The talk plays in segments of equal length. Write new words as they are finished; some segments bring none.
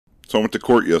So I went to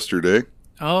court yesterday.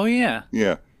 Oh, yeah.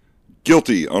 Yeah.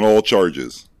 Guilty on all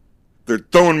charges. They're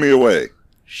throwing me away.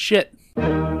 Shit.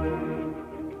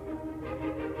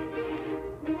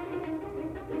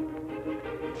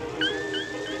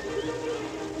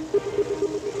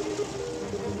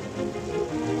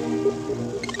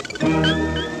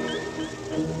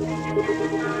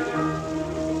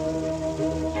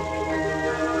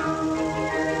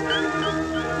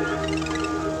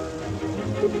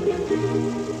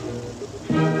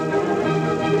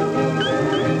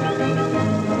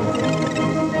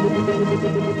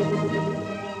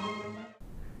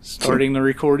 Starting the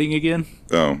recording again?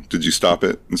 Oh, did you stop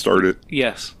it and start it?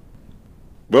 Yes.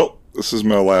 Well, this is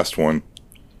my last one.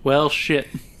 Well, shit.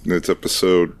 It's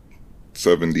episode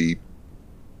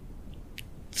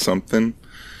 70-something.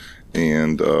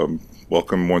 And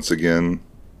welcome once again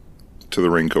to the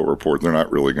Raincoat Report. They're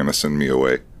not really going to send me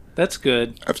away. That's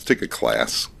good. I have to take a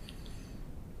class.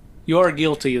 You are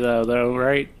guilty, though,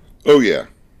 right? Oh, yeah.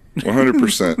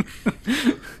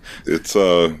 100%. It's,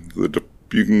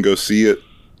 you can go see it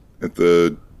at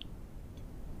the...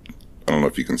 I don't know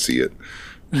if you can see it.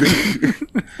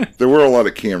 There were a lot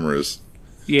of cameras.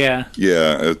 Yeah.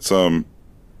 Yeah, it's probably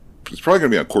going to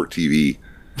be on court TV.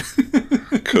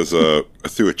 Because I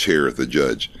threw a chair at the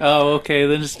judge. Oh, okay.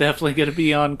 Then it's definitely going to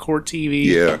be on court TV.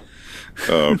 Yeah.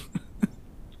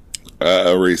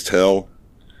 I raised hell.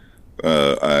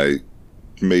 I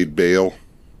made bail.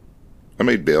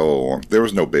 There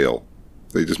was no bail.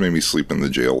 They just made me sleep in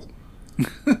the jail.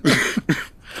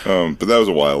 But that was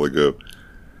a while ago.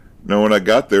 Now, when I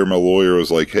got there, my lawyer was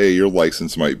like, hey, your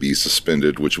license might be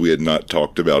suspended, which we had not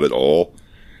talked about at all.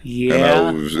 Yeah.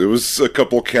 And it was a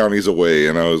couple counties away,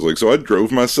 and I was like, so I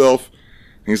drove myself.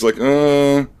 And he's like,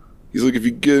 if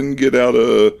you can get out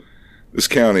of this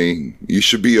county, you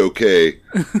should be okay.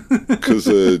 Because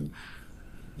the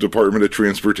Department of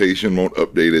Transportation won't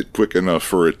update it quick enough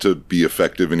for it to be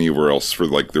effective anywhere else for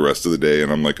like the rest of the day.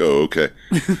 And I'm like, oh, okay.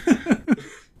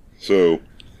 So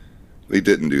they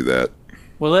didn't do that.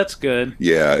 Well, that's good.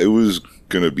 Yeah, it was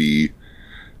going to be...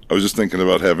 I was just thinking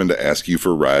about having to ask you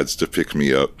for rides to pick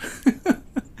me up.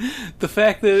 The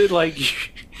fact that, like,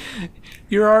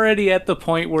 you're already at the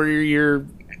point where you're,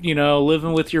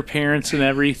 living with your parents and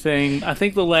everything. I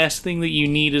think the last thing that you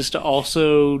need is to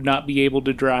also not be able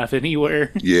to drive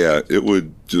anywhere. Yeah, it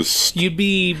would just... You'd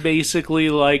be basically,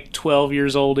 like, 12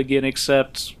 years old again,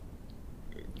 except...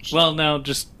 Well, no,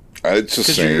 just... It's the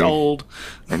same. You're old.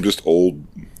 I'm just old.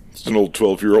 It's an old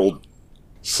 12-year-old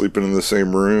sleeping in the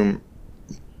same room,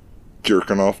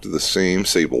 jerking off to the same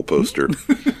Sable poster.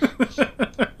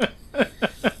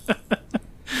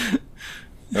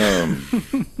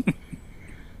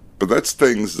 But that's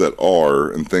things that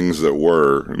are and things that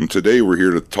were. And today we're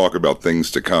here to talk about things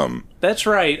to come. That's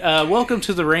right. Welcome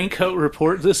to the Raincoat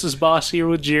Report. This is Boss here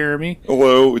with Jeremy.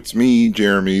 Hello, it's me,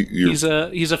 Jeremy. He's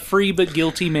a free but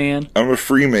guilty man. I'm a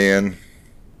free man,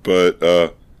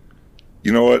 but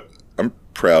you know what? I'm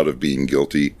proud of being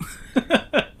guilty.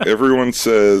 Everyone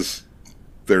says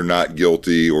they're not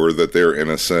guilty or that they're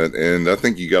innocent, and I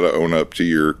think you got to own up to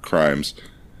your crimes.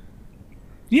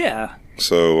 Yeah.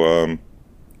 So,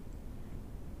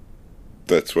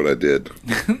 that's what I did.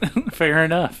 Fair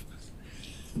enough.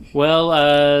 Well,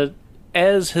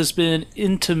 as has been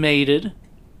intimated,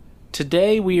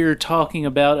 today we are talking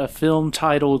about a film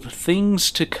titled Things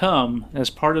to Come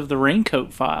as part of the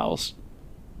Raincoat Files.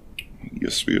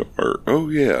 Yes, we are. Oh,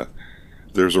 yeah.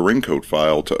 There's a Raincoat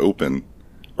file to open.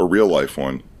 A real-life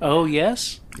one. Oh,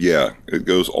 yes? Yeah, it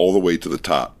goes all the way to the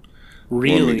top.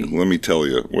 Really? Let me tell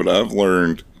you, what I've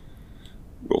learned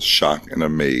will shock and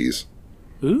amaze.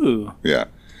 Ooh. Yeah.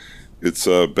 It's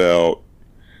about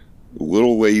a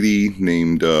little lady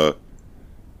named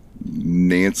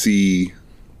Nancy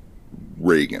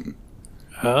Reagan.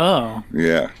 Oh.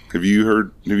 Yeah. Have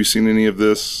you seen any of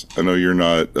this? I know you're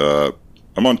not...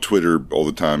 I'm on Twitter all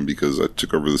the time because I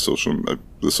took over the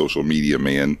social media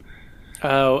man.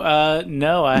 Oh,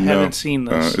 no, I haven't seen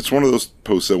this. It's one of those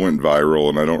posts that went viral,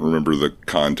 and I don't remember the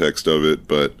context of it,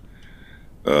 but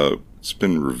it's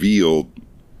been revealed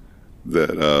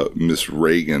that Miss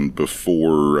Reagan,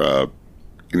 before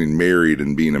getting married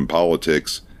and being in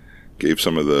politics, gave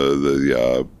some of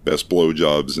the best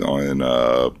blowjobs in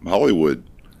Hollywood.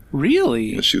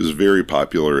 Really? She was very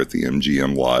popular at the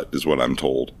MGM lot, is what I'm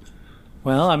told.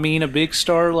 Well, I mean, a big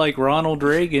star like Ronald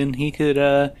Reagan, he could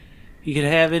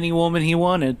have any woman he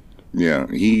wanted. Yeah,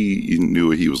 he knew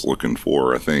what he was looking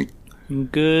for, I think.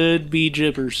 Good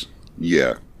bee-jibbers.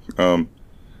 Yeah. So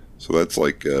that's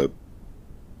like,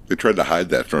 they tried to hide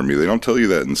that from you. They don't tell you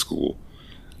that in school.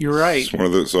 You're right. It's one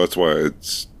of those, so that's why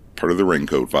it's part of the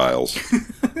Raincoat Files.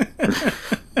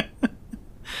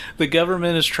 The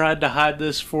government has tried to hide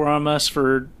this from us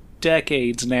for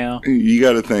decades now. You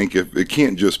got to think, if it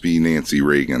can't just be Nancy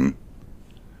Reagan.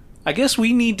 I guess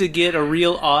we need to get a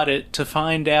real audit to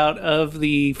find out of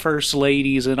the first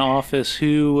ladies in office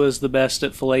who was the best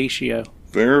at fellatio.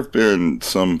 There have been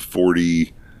some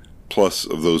 40 plus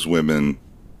of those women.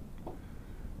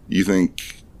 You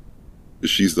think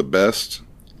she's the best?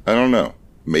 I don't know.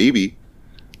 Maybe.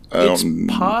 It's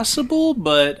possible,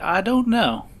 but I don't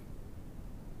know.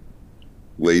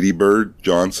 Lady Bird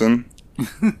Johnson?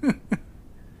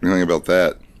 Anything about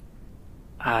that?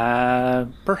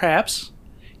 Perhaps.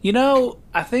 You know,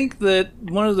 I think that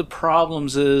one of the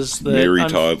problems is that... Mary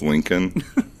Todd Lincoln?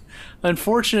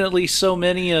 Unfortunately, so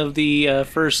many of the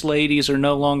first ladies are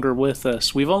no longer with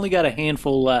us. We've only got a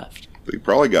handful left. They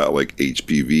probably got, like,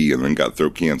 HPV and then got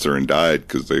throat cancer and died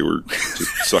because they were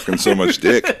just sucking so much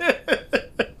dick.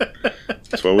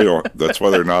 That's why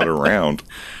they're not around.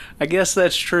 I guess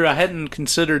that's true. I hadn't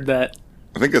considered that.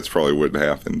 I think that's probably what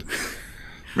happened.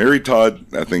 Mary Todd,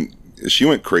 I think, she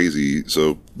went crazy,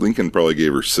 so Lincoln probably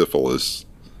gave her syphilis.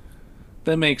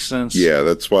 That makes sense. Yeah,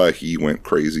 that's why he went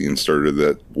crazy and started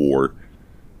that war.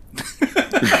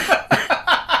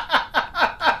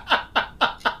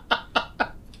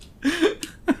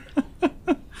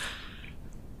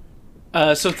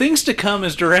 So Things to Come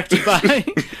is directed by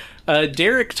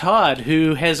Derek Todd,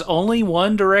 who has only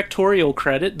one directorial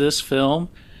credit this film,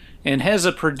 and has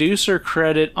a producer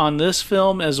credit on this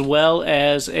film as well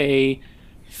as a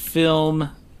film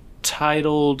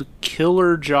titled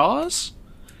Killer Jaws,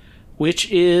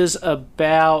 which is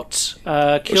about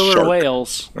killer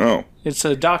whales. Oh. It's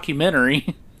a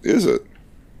documentary. Is it?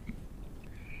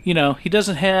 You know, he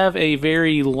doesn't have a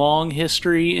very long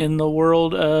history in the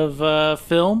world of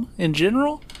film in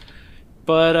general,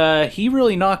 but he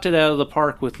really knocked it out of the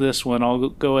park with this one, I'll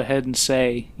go ahead and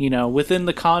say. You know, within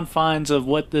the confines of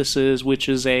what this is, which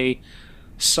is a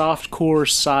softcore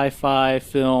sci-fi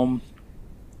film,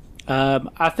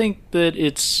 I think that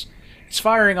it's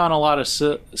firing on a lot of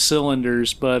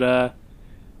cylinders, but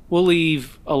we'll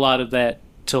leave a lot of that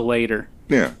till later.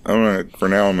 Yeah, for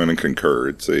now I'm going to concur.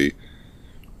 It's a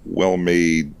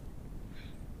well-made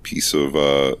piece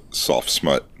of soft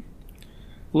smut.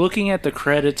 Looking at the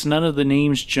credits, none of the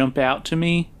names jump out to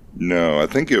me. No, I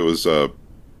think it was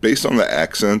based on the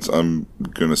accents. I'm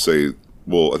gonna say,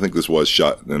 I think this was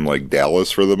shot in like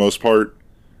Dallas for the most part.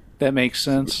 That makes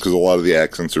sense because a lot of the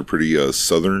accents are pretty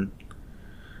southern,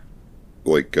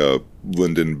 like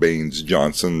Lyndon Baines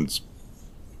Johnson's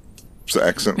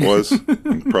accent was,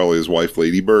 and probably his wife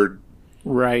Lady Bird.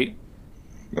 Right.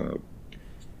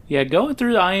 Yeah, going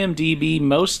through the IMDb,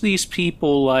 most of these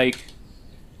people, like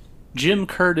Jim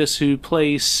Curtis, who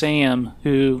plays Sam,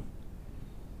 who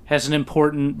has an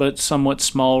important but somewhat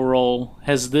small role,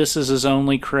 has this as his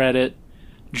only credit.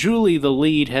 Julie, the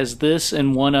lead, has this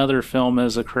and one other film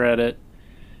as a credit.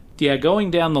 Yeah,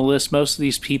 going down the list, most of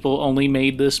these people only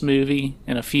made this movie,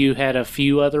 and a few had a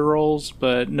few other roles,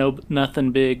 but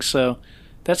nothing big, so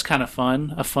that's kind of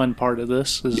fun. A fun part of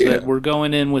this is that we're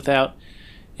going in without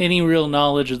any real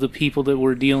knowledge of the people that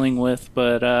we're dealing with,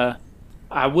 but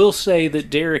I will say that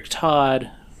Derek Todd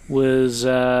was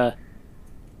a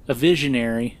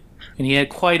visionary, and he had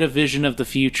quite a vision of the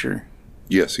future.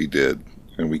 Yes, he did.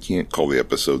 And we can't call the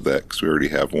episode that because we already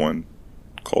have one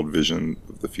called Vision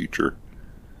of the Future.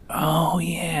 Oh,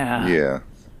 yeah. Yeah.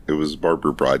 It was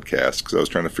Barber Broadcast because I was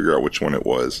trying to figure out which one it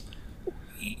was.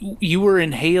 You were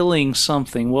inhaling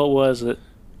something. What was it?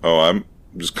 Oh, I'm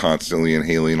just constantly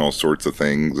inhaling all sorts of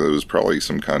things. It was probably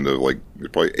some kind of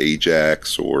probably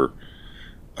Ajax or...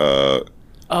 I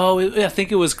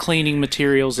think it was cleaning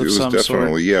materials of some sort. It was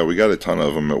definitely, yeah, we got a ton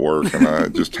of them at work, and I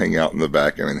just hang out in the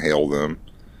back and inhale them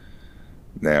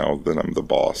now that I'm the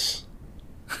boss.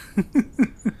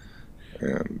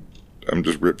 And I'm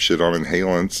just rip shit on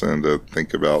inhalants and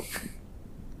think about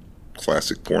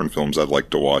classic porn films I'd like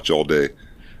to watch all day.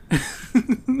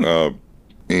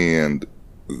 And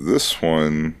this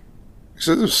one, you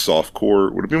said it was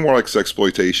softcore. Would it be more like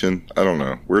sexploitation? I don't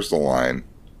know. Where's the line?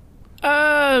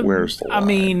 Where's the line? I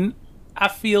mean, I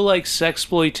feel like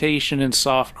sexploitation and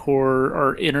softcore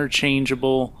are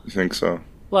interchangeable. You think so?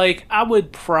 Like, I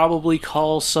would probably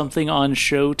call something on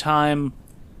Showtime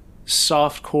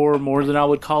softcore more than I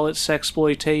would call it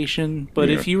sexploitation. But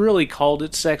if you really called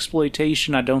it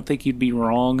sexploitation, I don't think you'd be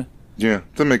wrong. Yeah,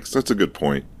 that's a good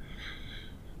point.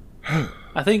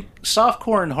 I think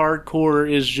softcore and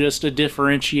hardcore is just a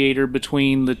differentiator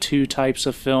between the two types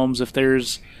of films if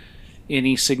there's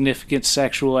any significant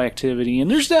sexual activity. And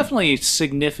there's definitely a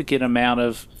significant amount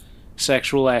of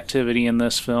sexual activity in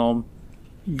this film.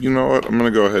 You know what? I'm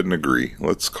going to go ahead and agree.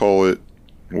 Let's call it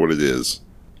what it is.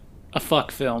 A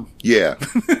fuck film. Yeah.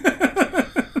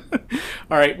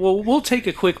 All right, well, we'll take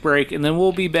a quick break, and then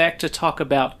we'll be back to talk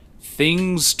about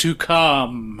things to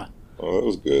come. Oh, that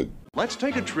was good. Let's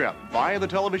take a trip via the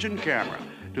television camera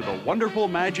to the wonderful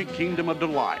magic kingdom of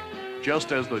delight,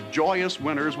 just as the joyous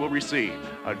winners will receive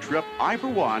a trip I, for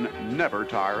one, never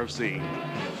tire of seeing.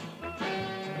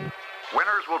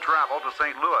 Winners will travel to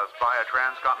St. Louis via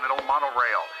transcontinental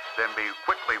monorail, then be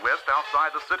quickly whisked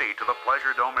outside the city to the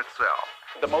Pleasure Dome itself.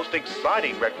 The most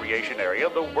exciting recreation area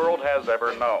the world has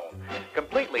ever known.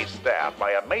 Completely staffed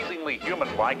by amazingly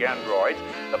human-like androids,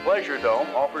 the Pleasure Dome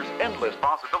offers endless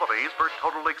possibilities for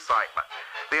total excitement.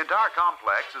 The entire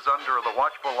complex is under the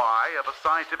watchful eye of a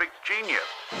scientific genius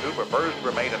who prefers to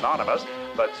remain anonymous,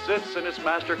 but sits in his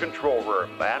master control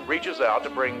room and reaches out to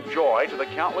bring joy to the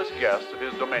countless guests of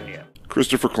his dominion.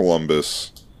 Christopher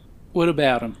Columbus. What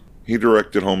about him? He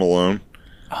directed Home Alone.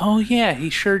 Oh, yeah, he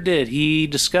sure did. He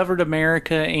discovered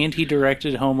America, and he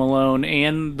directed Home Alone,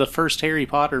 and the first Harry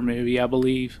Potter movie, I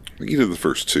believe. I think he did the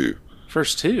first two.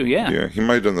 First two, yeah. Yeah, he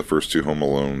might have done the first two Home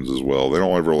Alones as well. They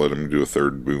don't ever let him do a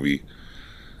third movie.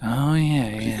 Oh,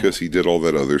 yeah. Because he did all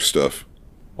that other stuff.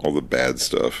 All the bad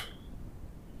stuff.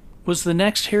 Was the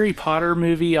next Harry Potter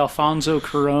movie Alfonso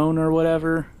Cuarón or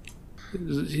whatever?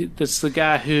 That's the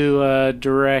guy who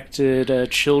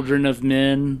directed Children of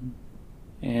Men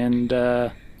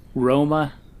and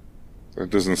Roma. That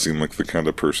doesn't seem like the kind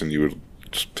of person you would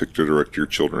just pick to direct your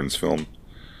children's film.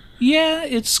 Yeah,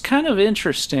 it's kind of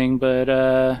interesting, but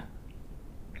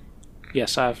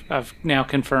yes, I've now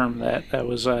confirmed that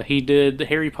was he did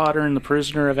Harry Potter and the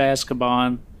Prisoner of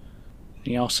Azkaban.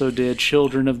 He also did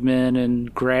Children of Men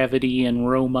and Gravity and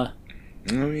Roma.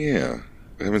 Oh yeah,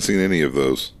 I haven't seen any of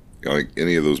those. Like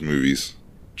any of those movies.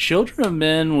 Children of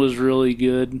Men was really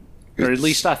good. Or at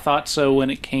least I thought so when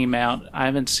it came out. I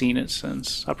haven't seen it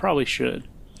since. I probably should.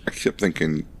 I kept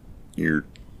thinking you're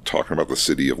talking about the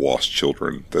City of Lost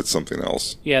Children. That's something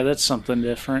else. Yeah, that's something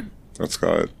different. That's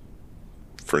got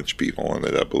French people in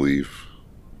it, I believe.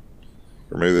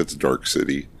 Or maybe that's Dark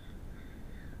City.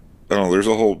 I don't know, there's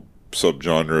a whole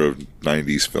subgenre of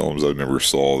 90s films I never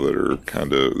saw that are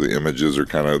kind of, the images are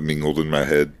kind of mingled in my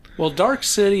head. Well, Dark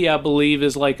City, I believe,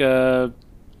 is like a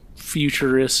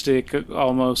futuristic,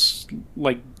 almost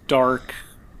like dark,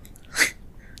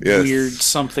 yes. Weird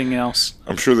something else.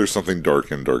 I'm sure there's something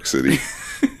dark in Dark City.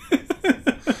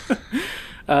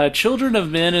 Children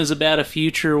of Men is about a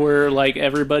future where like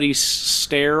everybody's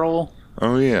sterile.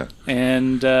 Oh yeah.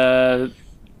 And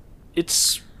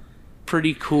it's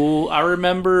pretty cool. I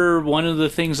remember one of the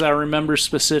things I remember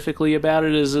specifically about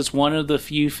it is it's one of the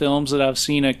few films that I've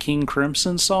seen a King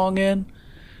Crimson song in.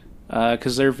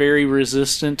 Because they're very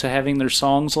resistant to having their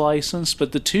songs licensed.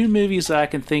 But the two movies that I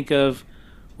can think of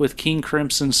with King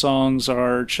Crimson songs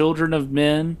are Children of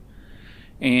Men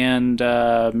and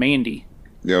Mandy.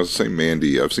 Yeah, I was saying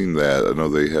Mandy. I've seen that. I know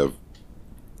they have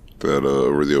that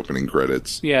over the opening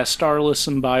credits. Yeah, Starless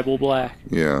and Bible Black.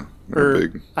 Yeah, or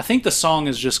big. I think the song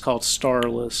is just called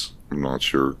Starless. I'm not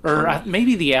sure. Or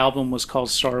maybe the album was called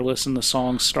Starless and the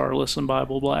song Starless and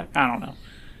Bible Black. I don't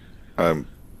know.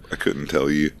 I couldn't tell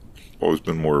you. Always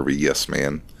been more of a yes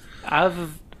man.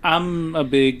 I'm a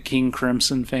big King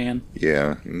Crimson fan.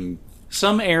 Yeah.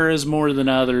 Some eras more than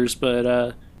others,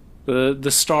 but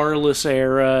the Starless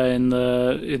era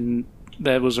and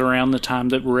that was around the time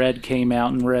that Red came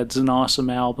out, and Red's an awesome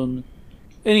album.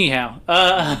 Anyhow,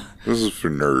 this is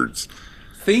for nerds.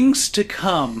 Things to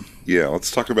come. Yeah, let's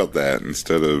talk about that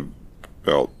instead of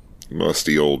about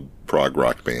musty old prog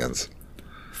rock bands.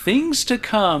 Things to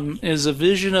come is a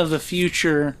vision of the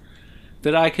future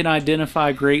that I can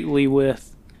identify greatly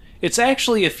with. It's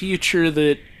actually a future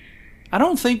that I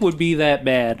don't think would be that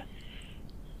bad.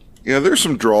 Yeah, there's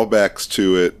some drawbacks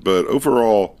to it, but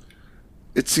overall,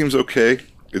 it seems okay.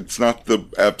 It's not the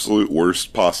absolute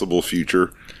worst possible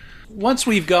future. Once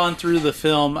we've gone through the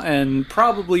film, and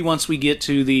probably once we get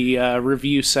to the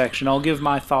review section, I'll give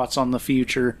my thoughts on the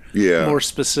future more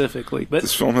specifically. But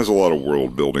this film has a lot of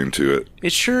world building to it.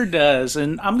 It sure does,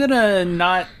 and I'm going to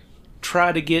not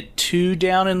try to get too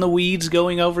down in the weeds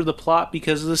going over the plot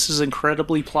because this is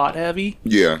incredibly plot heavy.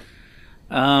 Yeah.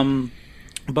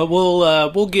 But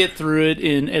we'll get through it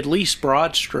in at least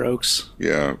broad strokes.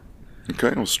 Yeah.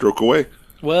 Okay, we'll stroke away.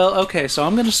 Well, okay, so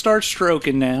I'm going to start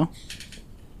stroking now.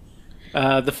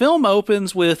 The film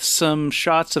opens with some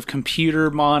shots of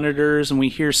computer monitors, and we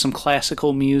hear some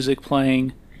classical music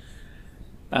playing.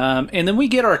 And then we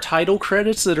get our title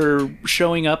credits that are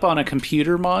showing up on a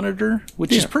computer monitor,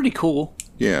 which is pretty cool.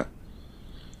 Yeah.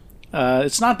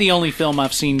 It's not the only film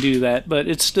I've seen do that, but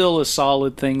it's still a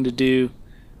solid thing to do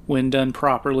when done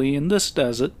properly, and this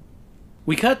does it.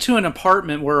 We cut to an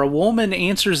apartment where a woman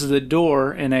answers the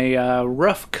door and a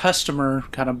rough customer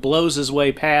kind of blows his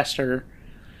way past her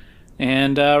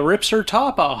and rips her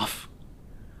top off.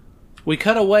 We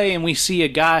cut away and we see a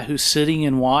guy who's sitting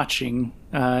and watching,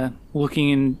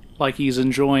 looking like he's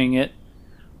enjoying it.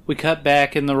 We cut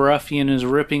back and the ruffian is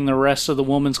ripping the rest of the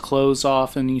woman's clothes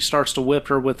off and he starts to whip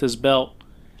her with his belt.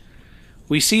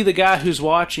 We see the guy who's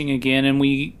watching again and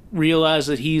we realize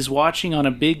that he's watching on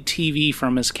a big TV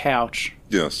from his couch.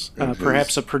 Yes.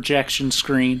 Perhaps a projection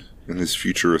screen. And his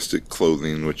futuristic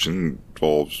clothing, which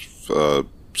involves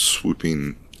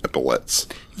swooping epaulets.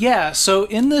 Yeah, so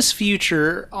in this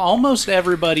future, almost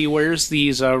everybody wears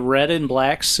these red and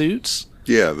black suits.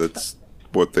 Yeah, that's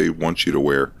what they want you to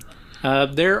wear.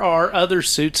 There are other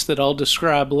suits that I'll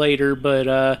describe later,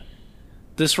 but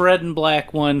this red and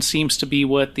black one seems to be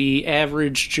what the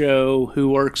average Joe who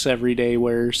works every day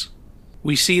wears.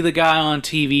 We see the guy on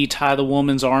TV tie the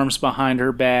woman's arms behind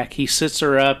her back. He sits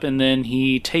her up and then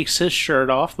he takes his shirt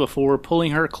off before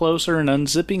pulling her closer and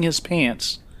unzipping his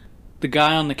pants. The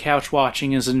guy on the couch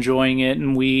watching is enjoying it,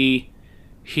 and we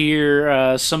hear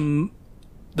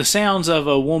the sounds of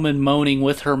a woman moaning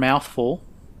with her mouth full,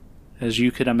 as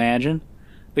you could imagine.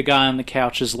 The guy on the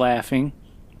couch is laughing.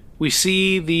 We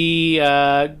see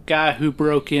the guy who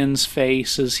broke in's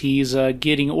face as he's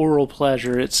getting oral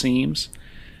pleasure, it seems.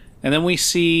 And then we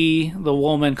see the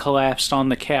woman collapsed on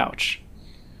the couch.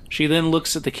 She then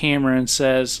looks at the camera and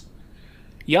says,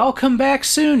 "Y'all come back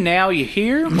soon now, you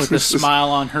hear?" with a smile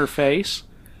on her face.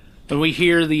 And we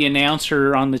hear the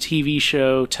announcer on the TV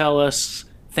show tell us,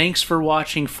 "Thanks for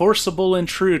watching Forcible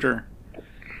Intruder."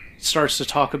 It starts to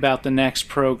talk about the next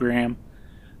program.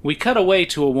 We cut away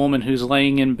to a woman who's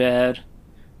laying in bed.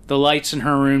 The lights in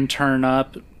her room turn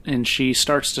up, and she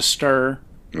starts to stir.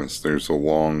 Yes, there's a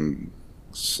long,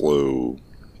 slow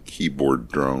keyboard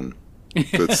drone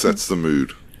that sets the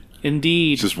mood.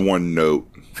 Indeed. Just one note.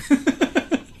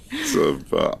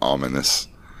 It's ominous.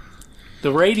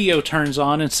 The radio turns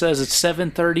on and says it's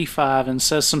 7:35 and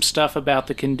says some stuff about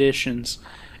the conditions.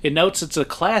 It notes it's a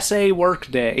Class A work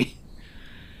day.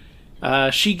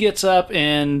 She gets up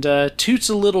and toots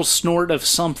a little snort of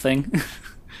something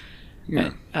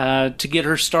to get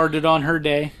her started on her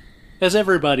day, as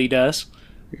everybody does.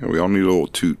 Yeah, we all need a little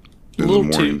toot in the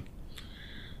morning. Toot.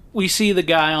 We see the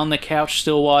guy on the couch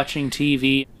still watching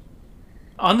TV.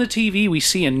 On the TV, we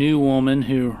see a new woman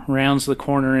who rounds the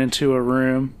corner into a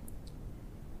room.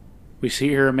 We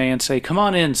hear a man say, "Come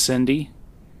on in, Cindy."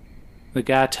 The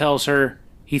guy tells her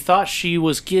he thought she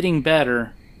was getting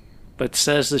better, but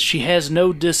says that she has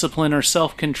no discipline or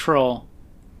self-control.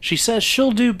 She says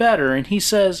she'll do better, and he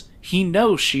says he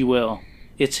knows she will.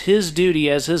 It's his duty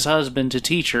as his husband to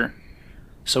teach her.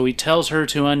 So he tells her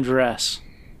to undress.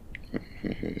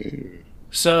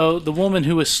 So the woman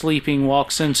who was sleeping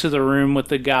walks into the room with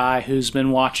the guy who's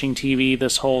been watching TV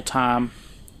this whole time.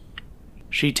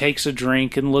 She takes a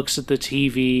drink and looks at the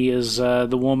TV as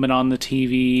the woman on the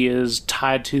TV is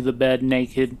tied to the bed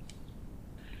naked.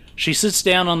 She sits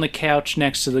down on the couch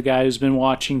next to the guy who's been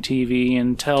watching TV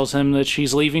and tells him that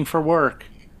she's leaving for work.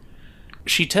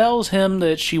 She tells him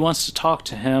that she wants to talk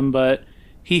to him, but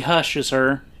he hushes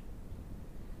her.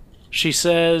 She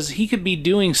says he could be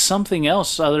doing something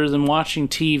else other than watching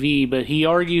TV, but he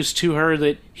argues to her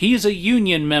that he's a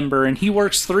union member and he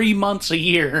works 3 months a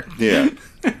year. Yeah,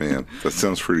 man, that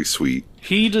sounds pretty sweet.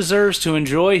 He deserves to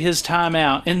enjoy his time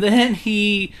out. And then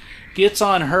he gets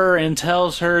on her and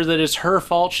tells her that it's her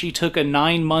fault she took a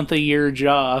 9-month-a-year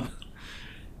job.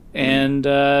 And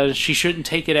she shouldn't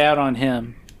take it out on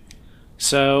him.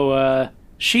 So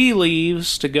she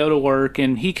leaves to go to work,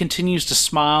 and he continues to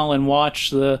smile and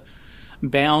watch the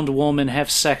bound woman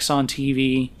have sex on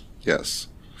TV. Yes.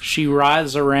 She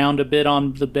writhes around a bit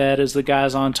on the bed as the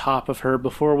guy's on top of her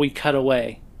before we cut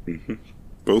away. Mm-hmm.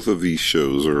 Both of these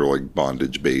shows are like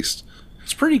bondage based.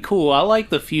 It's pretty cool. I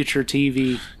like the future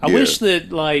TV. I wish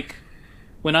that, like,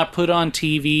 when I put on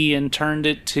TV and turned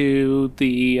it to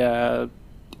the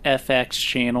FX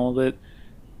channel, that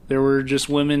there were just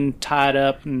women tied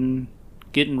up and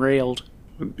getting railed.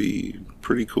 Would be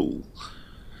pretty cool.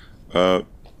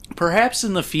 Perhaps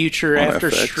in the future, after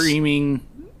FX.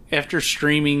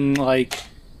 streaming, like,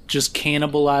 just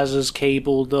cannibalizes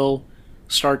cable, they'll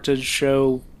start to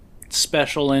show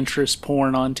special interest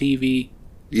porn on TV.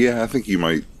 Yeah, I think you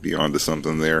might be onto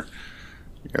something there.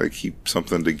 You gotta keep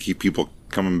something to keep people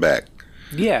coming back.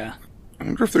 Yeah. I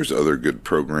wonder if there's other good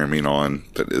programming on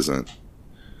that isn't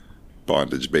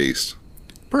bondage based.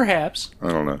 Perhaps.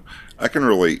 I don't know. I can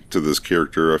relate to this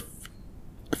character.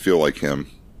 I feel like him.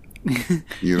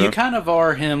 You know? You kind of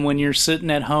are him when you're sitting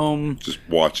at home. Just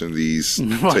watching these,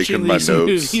 Watching taking my these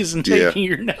notes. movies and taking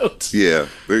your notes. Yeah,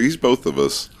 he's both of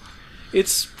us.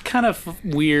 It's kind of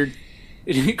weird.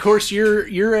 Of course,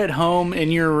 you're at home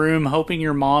in your room hoping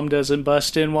your mom doesn't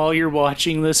bust in while you're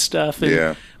watching this stuff.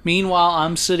 And meanwhile,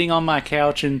 I'm sitting on my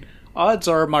couch, and odds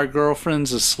are my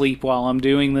girlfriend's asleep while I'm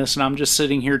doing this, and I'm just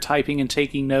sitting here typing and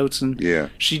taking notes, and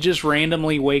she just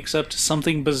randomly wakes up to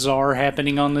something bizarre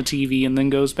happening on the TV and then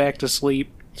goes back to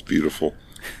sleep. It's beautiful.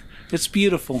 It's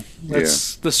beautiful.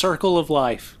 That's the circle of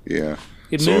life. Yeah.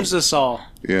 It moves us all.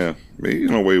 Yeah. Maybe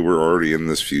in a way we're already in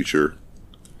this future.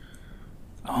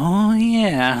 Oh,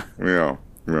 yeah. Yeah.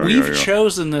 We've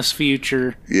chosen this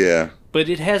future. Yeah. But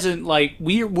it hasn't, like,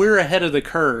 we're ahead of the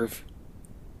curve.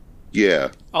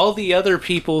 Yeah. All the other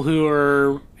people who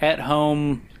are at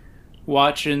home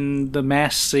watching The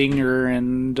Masked Singer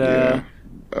and...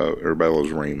 everybody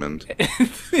loves Raymond.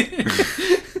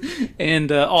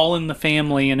 and All in the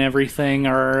Family and everything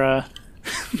are...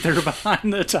 they're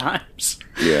behind the times.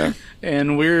 Yeah.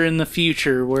 And we're in the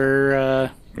future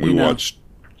where... we watch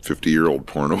 50-year-old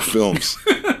porno films.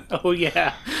 Oh,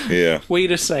 yeah. Yeah.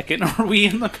 Wait a second. Are we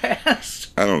in the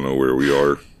past? I don't know where we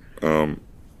are.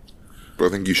 But I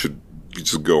think you should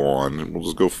just go on, and we'll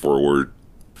just go forward.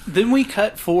 Then we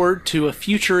cut forward to a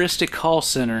futuristic call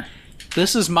center.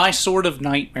 This is my sort of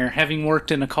nightmare, having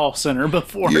worked in a call center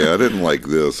before. Yeah, I didn't like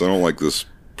this. I don't like this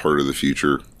part of the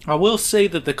future. I will say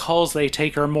that the calls they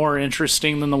take are more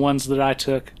interesting than the ones that I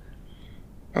took.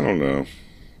 I don't know.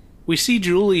 We see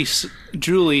Julie,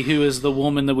 who is the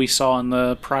woman that we saw in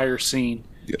the prior scene.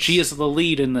 Yes. She is the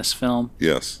lead in this film.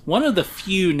 Yes. One of the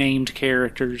few named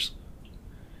characters.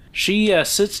 She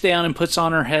sits down and puts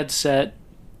on her headset.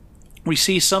 We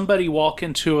see somebody walk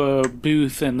into a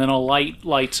booth, and then a light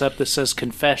lights up that says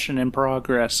 "Confession in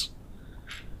Progress."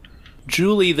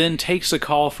 Julie then takes a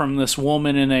call from this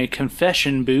woman in a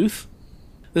confession booth.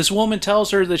 This woman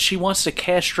tells her that she wants to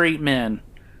castrate men,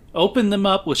 open them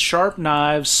up with sharp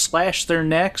knives, slash their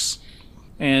necks,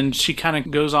 and she kind of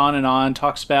goes on,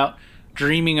 talks about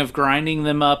dreaming of grinding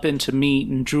them up into meat,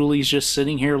 and Julie's just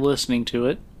sitting here listening to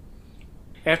it.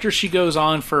 After she goes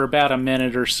on for about a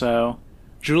minute or so,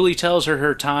 Julie tells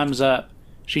her time's up.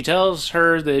 She tells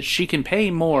her that she can pay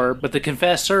more, but the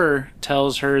confessor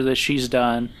tells her that she's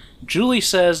done. Julie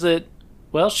says that,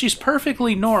 well, she's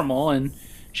perfectly normal, and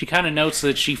she kind of notes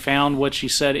that she found what she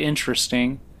said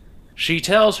interesting. She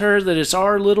tells her that it's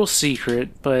our little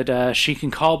secret, but she can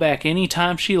call back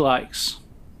anytime she likes.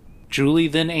 Julie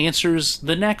then answers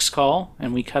the next call,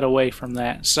 and we cut away from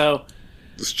that. So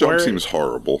this job seems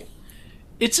horrible.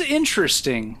 It's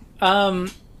interesting.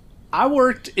 I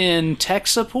worked in tech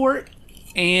support,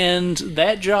 and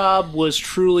that job was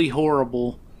truly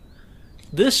horrible.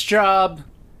 This job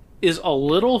is a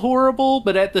little horrible,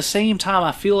 but at the same time,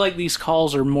 I feel like these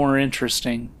calls are more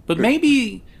interesting. But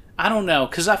maybe, I don't know,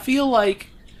 because I feel like,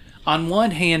 on one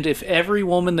hand, if every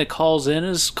woman that calls in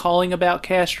is calling about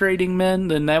castrating men,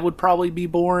 then that would probably be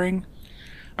boring.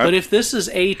 But if this is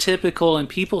atypical and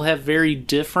people have very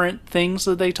different things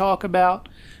that they talk about,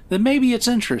 then maybe it's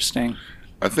interesting.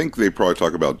 I think they probably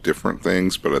talk about different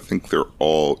things, but I think they're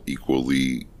all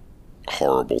equally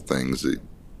horrible things that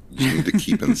you need to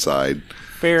keep inside.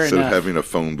 Fair Instead enough. of having a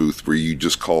phone booth where you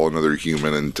just call another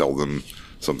human and tell them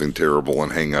something terrible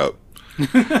and hang up.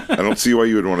 I don't see why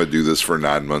you would want to do this for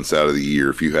 9 months out of the year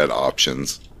if you had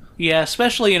options. Yeah,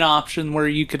 especially an option where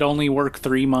you could only work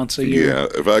 3 months a year. Yeah,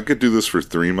 if I could do this for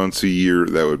 3 months a year,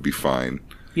 that would be fine.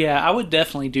 Yeah, I would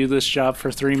definitely do this job for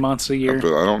 3 months a year.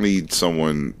 But I don't need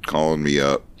someone calling me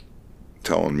up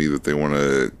telling me that they want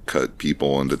to cut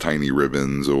people into tiny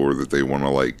ribbons or that they want to,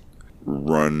 like,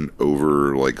 run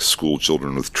over, like, school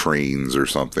children with trains or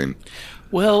something.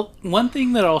 Well, one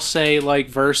thing that I'll say, like,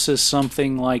 versus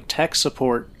something like tech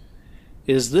support,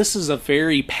 is this is a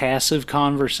very passive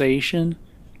conversation.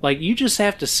 Like, you just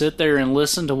have to sit there and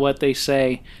listen to what they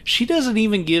say. She doesn't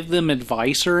even give them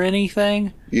advice or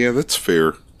anything. Yeah, that's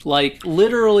fair. Like,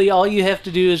 literally, all you have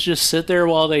to do is just sit there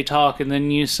while they talk, and then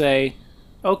you say,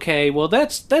 okay, well,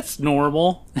 that's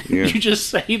normal. Yeah. You just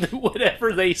say that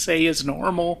whatever they say is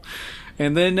normal,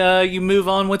 and then you move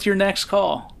on with your next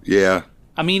call. Yeah.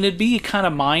 I mean, it'd be kind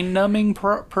of mind-numbing,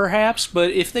 perhaps,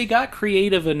 but if they got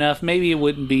creative enough, maybe it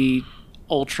wouldn't be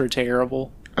ultra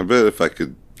terrible. I bet if I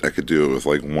could do it with,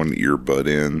 like, one earbud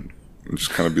in and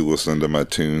just kind of be listening to my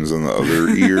tunes in the other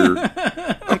ear.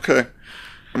 Okay.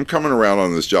 I'm coming around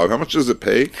on this job. How much does it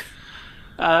pay?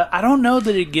 I don't know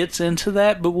that it gets into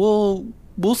that, but we'll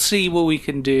see what we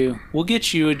can do. We'll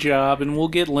get you a job, and we'll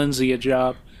get Lindsay a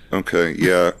job. Okay,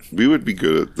 yeah. We would be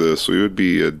good at this. We would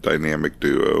be a dynamic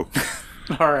duo.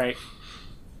 All right.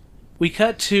 We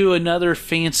cut to another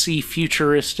fancy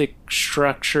futuristic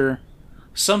structure.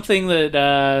 Something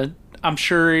that I'm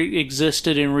sure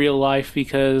existed in real life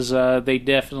because they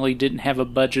definitely didn't have a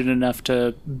budget enough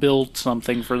to build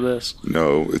something for this.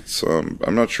 No, it's I'm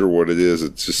not sure what it is.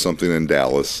 It's just something in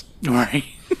Dallas. Right.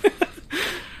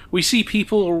 We see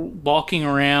people walking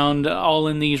around all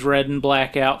in these red and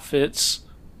black outfits.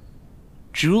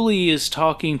 Julie is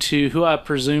talking to who I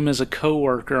presume is a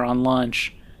coworker on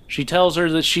lunch. She tells her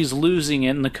that she's losing it,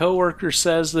 and the coworker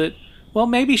says that, well,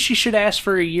 maybe she should ask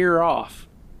for a year off.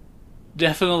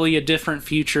 Definitely a different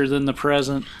future than the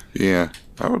present. Yeah,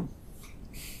 I would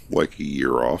like a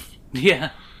year off.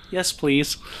 Yeah. Yes,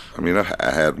 please. I mean, I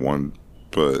had one,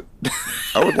 but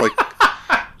I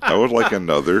would like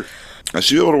another. I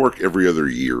should be able to work every other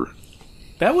year.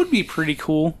 That would be pretty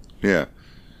cool. Yeah.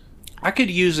 I could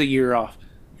use a year off.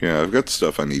 Yeah, I've got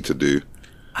stuff I need to do.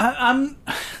 I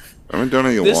haven't done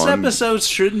any This episode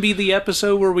shouldn't be the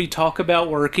episode where we talk about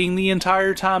working the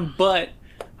entire time, but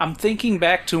I'm thinking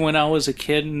back to when I was a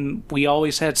kid and we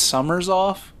always had summers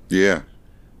off. Yeah.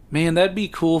 Man, that'd be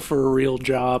cool for a real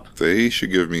job. They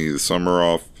should give me the summer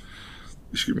off.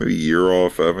 They should give me a year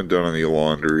off. I haven't done any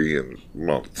laundry in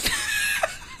months.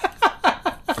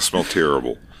 I smell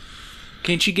terrible.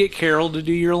 Can't you get Carol to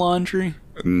do your laundry?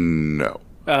 No.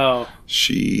 Oh.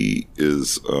 She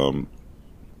is,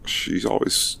 she's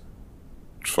always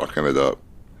fucking it up.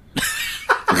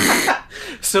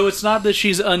 So it's not that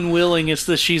she's unwilling, it's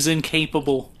that she's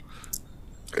incapable.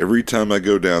 Every time I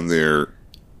go down there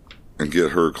and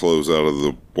get her clothes out of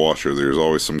the washer, there's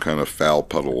always some kind of foul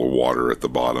puddle of water at the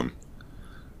bottom.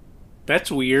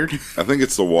 That's weird. I think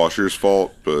it's the washer's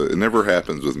fault, but it never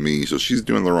happens with me, so she's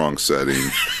doing the wrong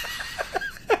setting.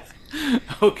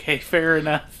 Okay, fair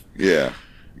enough. Yeah.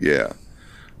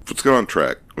 Let's get on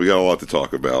track. We got a lot to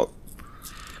talk about.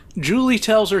 Julie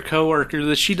tells her coworker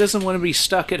that she doesn't want to be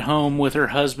stuck at home with her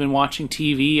husband watching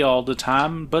TV all the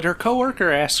time, but her coworker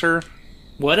asks her,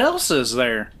 what else is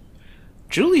there?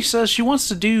 Julie says she wants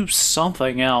to do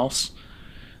something else.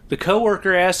 The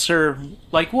coworker asks her,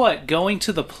 like what, going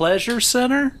to the Pleasure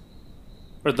Center?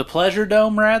 Or the Pleasure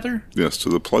Dome, rather? Yes, to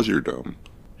the Pleasure Dome.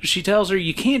 She tells her,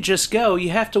 you can't just go,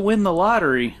 you have to win the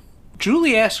lottery.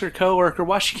 Julie asks her coworker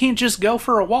why she can't just go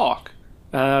for a walk.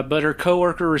 But her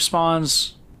coworker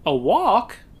responds, a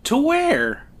walk? To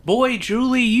where? Boy,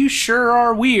 Julie, you sure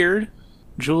are weird.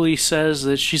 Julie says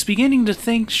that she's beginning to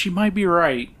think she might be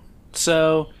right.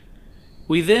 So,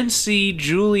 we then see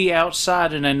Julie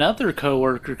outside and another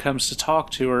coworker comes to talk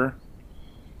to her.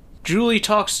 Julie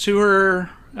talks to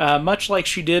her, much like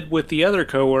she did with the other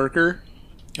coworker,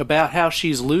 about how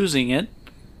she's losing it.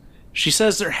 She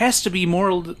says there has to be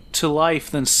more to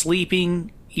life than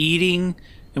sleeping, eating,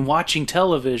 and watching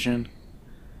television.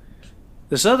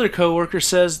 This other coworker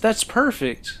says that's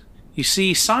perfect. You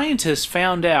see, scientists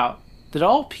found out that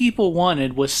all people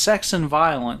wanted was sex and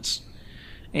violence.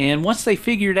 And once they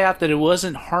figured out that it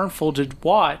wasn't harmful to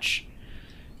watch,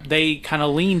 they kind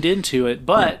of leaned into it.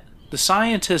 But the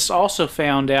scientists also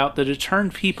found out that it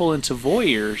turned people into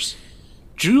voyeurs.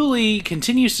 Julie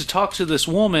continues to talk to this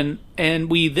woman, and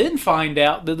we then find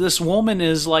out that this woman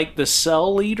is like the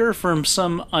cell leader from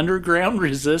some underground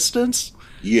resistance.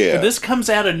 Yeah. And this comes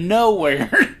out of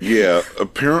nowhere. Yeah,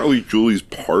 apparently Julie's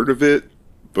part of it,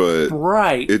 but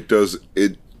right.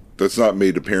 That's not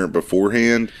made apparent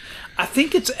beforehand. I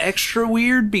think it's extra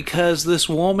weird because this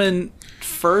woman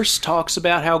first talks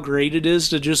about how great it is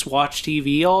to just watch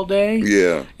TV all day.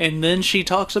 Yeah. And then she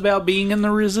talks about being in the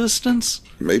resistance.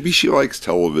 Maybe she likes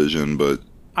television, but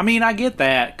I mean, I get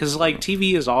that because like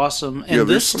TV is awesome, and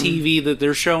this TV that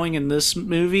they're showing in this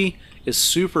movie is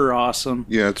super awesome.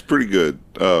 Yeah, it's pretty good.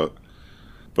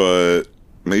 But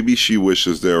maybe she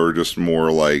wishes there were just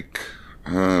more like,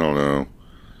 I don't know,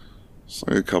 it's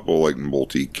like a couple like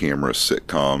multi-camera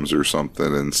sitcoms or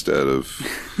something instead of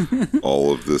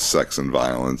all of this sex and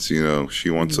violence. You know,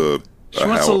 she wants a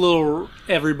little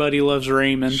Everybody Loves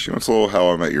Raymond. She wants a little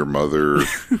How I Met Your Mother,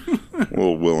 a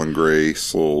little Will and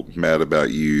Grace, a little Mad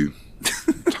About You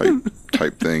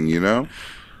type thing. You know?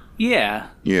 Yeah.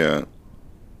 Yeah.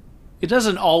 It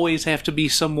doesn't always have to be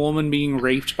some woman being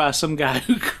raped by some guy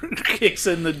who kicks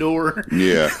in the door.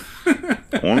 Yeah.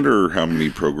 I wonder how many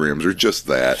programs are just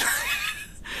that.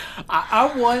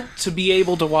 I want to be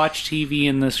able to watch TV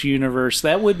in this universe.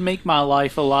 That would make my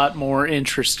life a lot more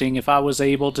interesting if I was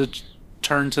able to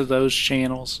turn to those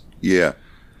channels. Yeah.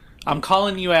 I'm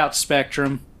calling you out,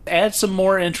 Spectrum. Add some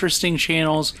more interesting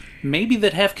channels, maybe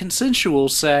that have consensual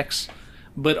sex,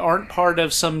 but aren't part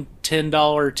of some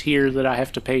 $10 tier that I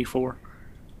have to pay for.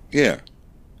 Yeah.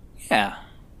 Yeah.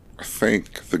 I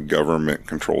think the government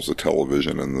controls the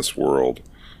television in this world.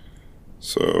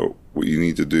 So what you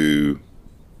need to do,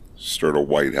 start a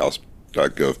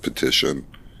whitehouse.gov petition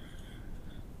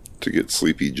to get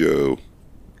Sleepy Joe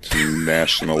to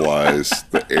nationalize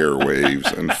the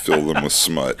airwaves and fill them with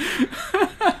smut.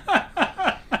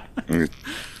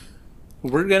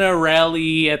 We're going to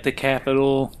rally at the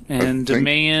Capitol and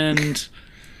demand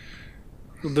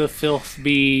the filth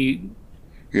be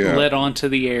let onto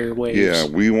the airwaves. Yeah,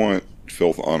 we want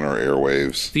filth on our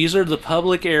airwaves. These are the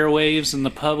public airwaves, and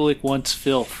the public wants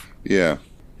filth. Yeah.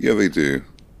 Yeah, they do.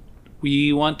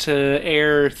 We want to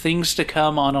air things to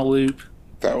come on a loop.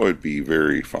 That would be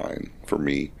very fine for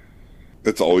me.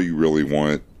 That's all you really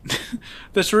want.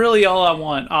 That's really all I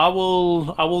want. I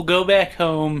will go back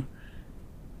home,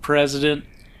 President,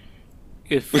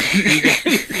 if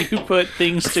you put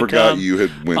things to come you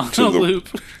had went on to a the loop.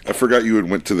 I forgot you had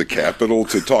went to the Capitol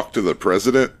to talk to the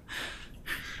president.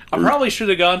 I probably should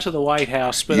have gone to the White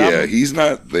House, but yeah, he's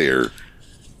not there.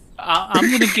 I'm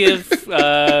going to give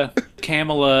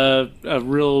Kamala a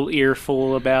real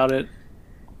earful about it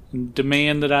and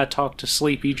demand that I talk to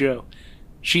Sleepy Joe.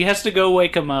 She has to go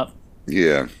wake him up.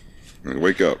 Yeah.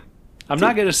 Wake up. I'm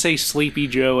not going to say Sleepy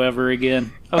Joe ever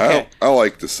again. Okay. I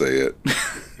like to say it.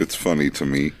 It's funny to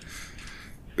me.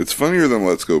 It's funnier than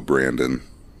Let's Go Brandon.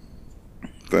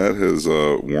 That has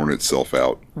worn itself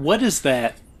out. What is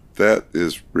that? That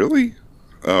is really?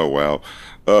 Oh, wow.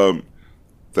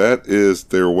 That is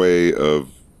their way of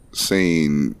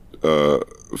saying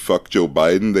fuck Joe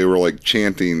Biden. They were like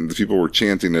chanting, the people were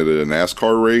chanting it at a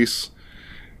NASCAR race,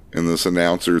 and this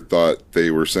announcer thought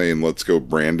they were saying let's go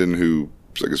Brandon, who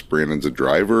I guess Brandon's a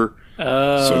driver.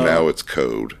 Oh. So now it's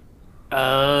code.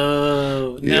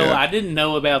 Oh. No, Yeah. I didn't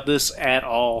know about this at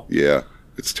all. Yeah,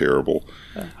 it's terrible.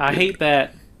 I hate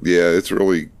that. Yeah, it's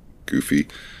really goofy.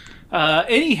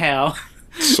 Anyhow...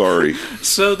 Sorry.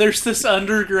 So there's this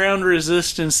underground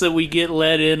resistance that we get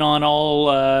let in on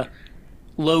all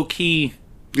low-key.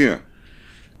 Yeah.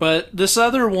 But this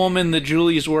other woman that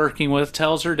Julie's working with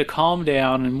tells her to calm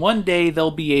down, and one day they'll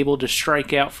be able to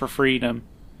strike out for freedom.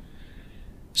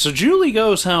 So Julie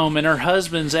goes home, and her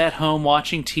husband's at home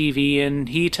watching TV, and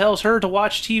he tells her to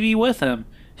watch TV with him.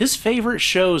 His favorite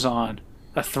show's on,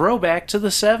 a throwback to the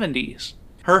 70s.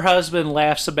 Her husband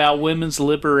laughs about women's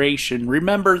liberation.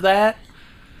 Remember that?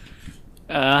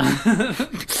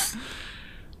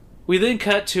 We then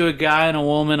cut to a guy and a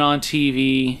woman on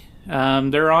TV.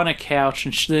 They're on a couch,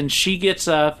 and then she gets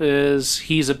up as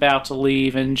he's about to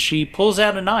leave, and she pulls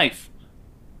out a knife.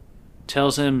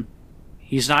 Tells him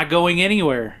he's not going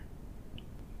anywhere.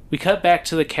 We cut back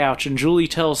to the couch, and Julie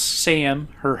tells Sam,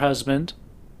 her husband,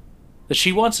 that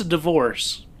she wants a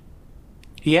divorce.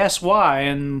 He asks why,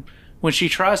 and when she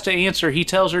tries to answer, he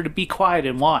tells her to be quiet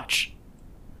and watch.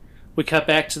 We cut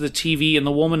back to the TV, and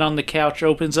the woman on the couch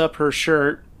opens up her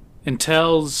shirt and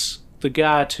tells the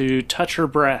guy to touch her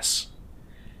breasts.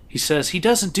 He says he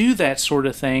doesn't do that sort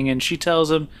of thing, and she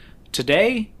tells him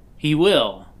today he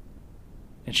will.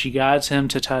 And she guides him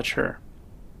to touch her.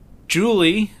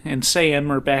 Julie and Sam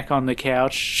are back on the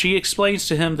couch. She explains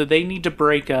to him that they need to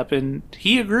break up, and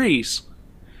he agrees.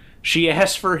 She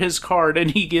asks for his card,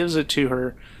 and he gives it to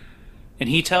her. And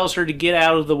he tells her to get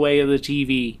out of the way of the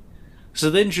TV. So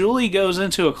then Julie goes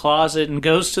into a closet and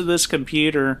goes to this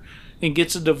computer and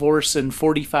gets a divorce in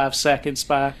 45 seconds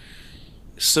by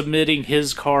submitting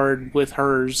his card with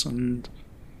hers, and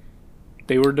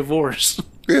they were divorced.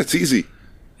 Yeah, it's easy.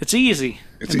 It's easy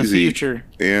It's in the easy. future.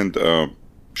 And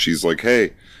she's like,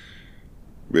 hey,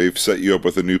 they've set you up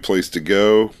with a new place to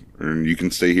go, and you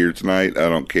can stay here tonight. I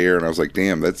don't care. And I was like,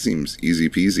 damn, that seems easy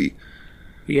peasy.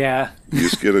 Yeah. You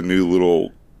just get a new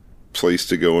little place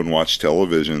to go and watch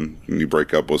television. When you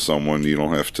break up with someone, you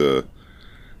don't have to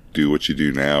do what you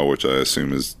do now, which I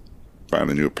assume is find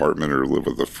a new apartment or live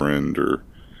with a friend or...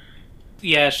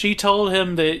 Yeah, she told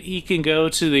him that he can go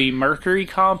to the Mercury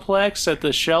complex at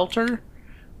the shelter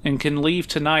and can leave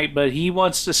tonight, but he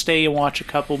wants to stay and watch a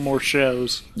couple more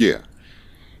shows. Yeah.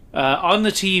 On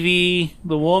the TV,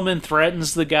 the woman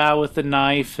threatens the guy with the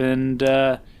knife, and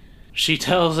she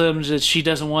tells him that she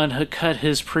doesn't want to cut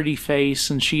his pretty face,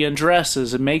 and she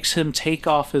undresses and makes him take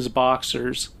off his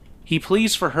boxers. He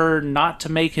pleads for her not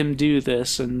to make him do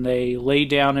this, and they lay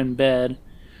down in bed.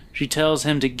 She tells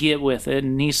him to get with it,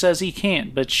 and he says he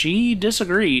can't, but she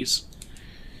disagrees.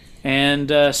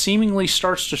 And seemingly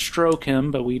starts to stroke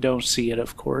him, but we don't see it,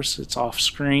 of course. It's off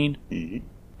screen.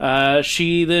 Mm-hmm.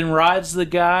 She then rides the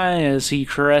guy as he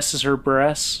caresses her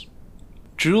breasts.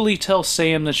 Julie tells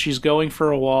Sam that she's going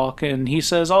for a walk, and he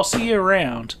says, I'll see you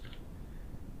around.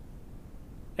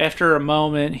 After a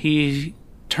moment, he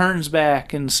turns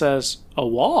back and says, a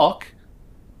walk?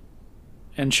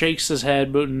 and shakes his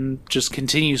head but just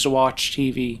continues to watch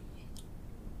TV.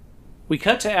 We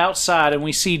cut to outside and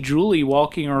we see Julie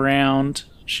walking around.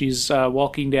 She's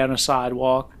walking down a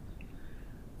sidewalk.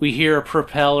 We hear a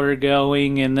propeller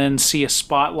going and then see a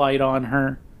spotlight on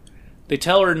her. They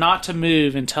tell her not to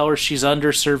move and tell her she's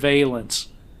under surveillance.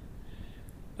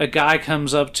 A guy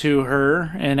comes up to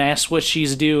her and asks what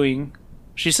she's doing.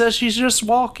 She says she's just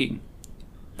walking.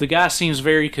 The guy seems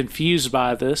very confused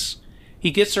by this. He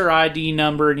gets her ID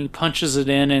number and he punches it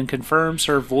in and confirms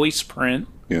her voice print.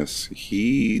 Yes,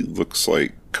 he looks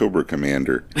like Cobra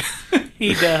Commander.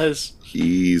 He does.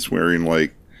 He's wearing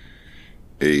like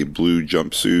a blue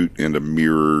jumpsuit and a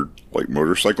mirrored like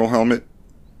motorcycle helmet.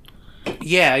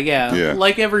 Yeah.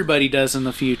 Like everybody does in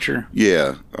the future.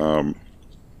 Yeah.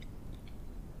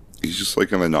 He's just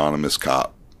like an anonymous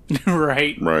cop.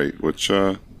 Right. Right, which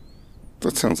that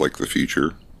sounds like the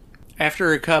future.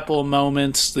 After a couple of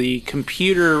moments, the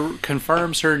computer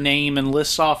confirms her name and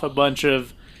lists off a bunch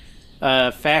of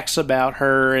facts about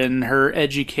her and her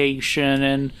education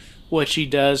and what she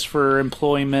does for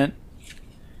employment.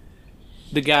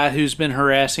 The guy who's been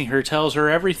harassing her tells her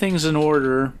everything's in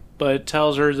order, but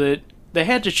tells her that they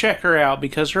had to check her out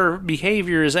because her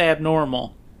behavior is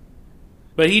abnormal.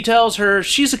 But he tells her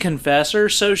she's a confessor,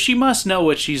 so she must know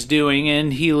what she's doing,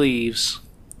 and he leaves.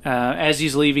 As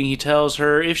he's leaving, he tells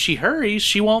her if she hurries,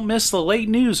 she won't miss the late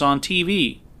news on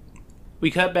TV. We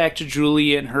cut back to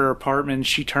Julie in her apartment.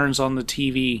 She turns on the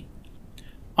TV.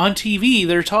 On TV,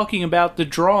 they're talking about the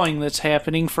drawing that's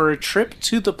happening for a trip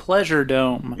to the Pleasure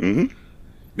Dome. Mm-hmm.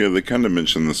 Yeah, they kind of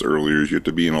mentioned this earlier. You have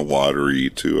to be in a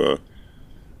lottery to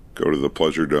go to the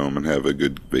Pleasure Dome and have a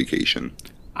good vacation.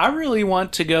 I really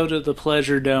want to go to the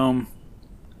Pleasure Dome.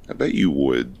 I bet you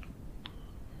would.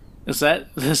 Is that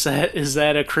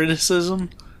a criticism?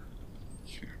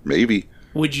 Maybe.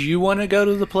 Would you want to go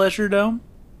to the Pleasure Dome?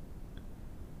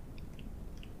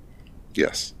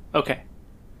 Yes. Okay.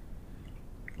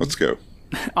 Let's go.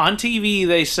 On TV,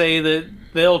 they say that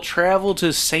they'll travel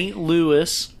to St.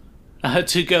 Louis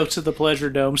to go to the Pleasure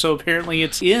Dome. So apparently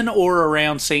it's in or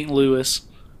around St. Louis.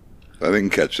 I didn't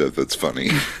catch that. That's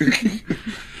funny.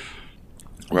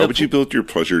 Why would you build your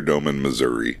Pleasure Dome in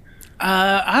Missouri?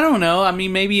 I don't know. I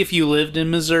mean, maybe if you lived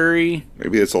in Missouri.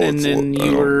 Maybe it's all. And then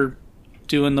you were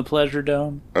doing the Pleasure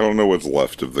Dome. I don't know what's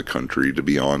left of the country, to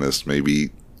be honest. Maybe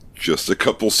just a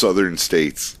couple southern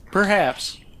states.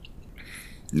 Perhaps.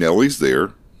 Nellie's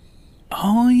there.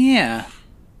 Oh, yeah.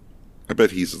 I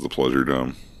bet he's at the Pleasure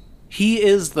Dome. He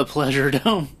is the Pleasure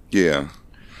Dome. Yeah.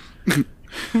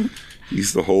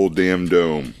 He's the whole damn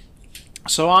dome.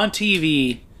 So on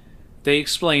TV, they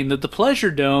explain that the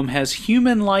Pleasure Dome has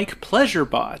human-like pleasure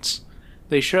bots.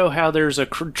 They show how there's a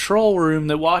control room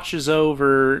that watches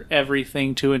over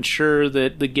everything to ensure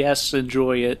that the guests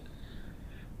enjoy it.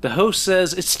 The host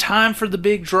says it's time for the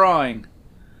big drawing.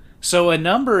 So a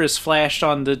number is flashed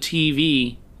on the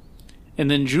TV,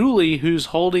 and then Julie, who's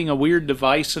holding a weird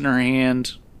device in her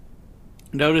hand,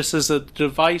 notices that the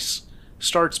device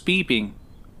starts beeping.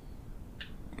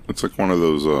 It's like one of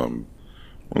those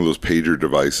pager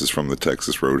devices from the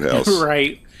Texas Roadhouse.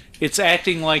 Right. It's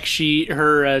acting like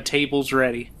her table's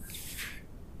ready.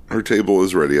 Her table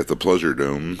is ready at the Pleasure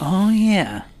Dome. Oh,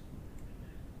 yeah.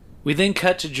 We then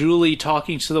cut to Julie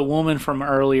talking to the woman from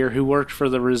earlier who worked for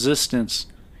the Resistance.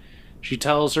 She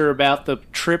tells her about the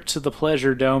trip to the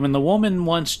Pleasure Dome, and the woman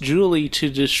wants Julie to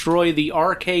destroy the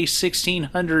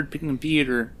RK-1600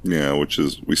 computer. Yeah,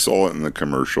 we saw it in the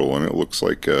commercial, and it looks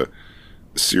like a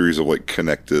series of like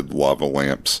connected lava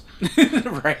lamps.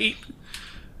 Right.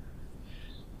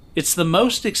 It's the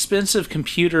most expensive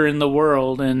computer in the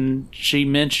world, and she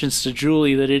mentions to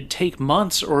Julie that it'd take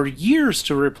months or years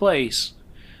to replace.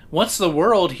 Once the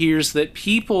world hears that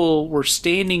people were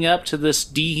standing up to this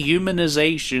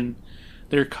dehumanization,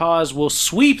 their cause will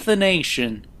sweep the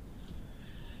nation.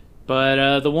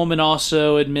 But the woman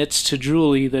also admits to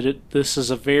Julie that this is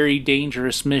a very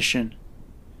dangerous mission.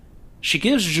 She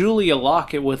gives Julie a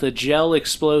locket with a gel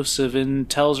explosive and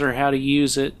tells her how to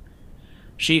use it.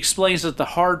 She explains that the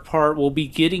hard part will be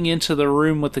getting into the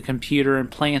room with the computer and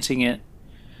planting it.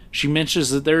 She mentions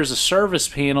that there's a service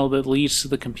panel that leads to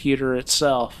the computer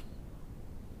itself.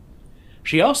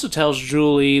 She also tells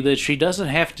Julie that she doesn't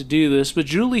have to do this, but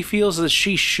Julie feels that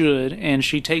she should, and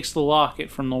she takes the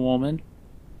locket from the woman.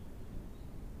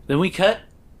 Then we cut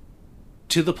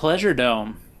to the Pleasure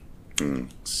Dome.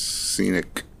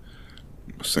 Scenic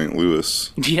St.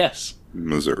 Louis. Yes.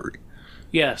 Missouri.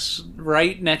 Yes,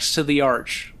 right next to the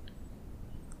arch.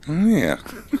 Oh, yeah.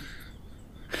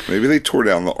 Maybe they tore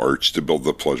down the arch to build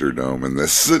the Pleasure Dome, and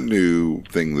this is a new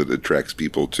thing that attracts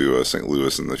people to St.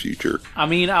 Louis in the future. I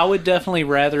mean, I would definitely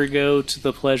rather go to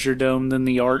the Pleasure Dome than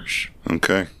the arch.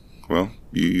 Okay. Well,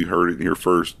 you heard it here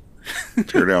first.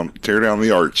 Tear down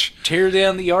the arch. Tear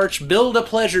down the arch, build a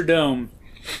Pleasure Dome.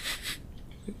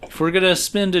 If we're going to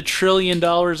spend $1 trillion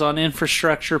on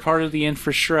infrastructure, part of the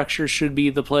infrastructure should be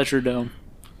the Pleasure Dome.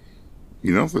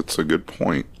 You know, that's a good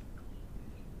point.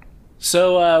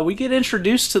 So we get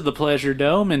introduced to the Pleasure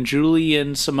Dome, and Julie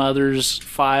and some others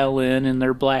file in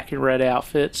their black and red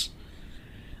outfits.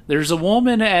 There's a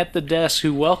woman at the desk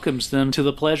who welcomes them to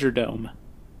the Pleasure Dome.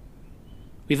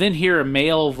 We then hear a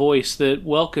male voice that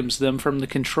welcomes them from the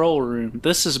control room.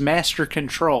 This is Master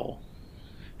Control,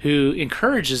 who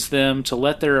encourages them to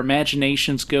let their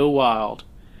imaginations go wild.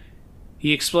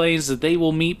 He explains that they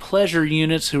will meet pleasure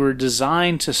units who are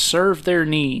designed to serve their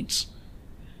needs.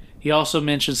 He also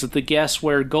mentions that the guests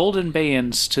wear golden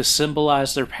bands to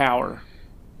symbolize their power.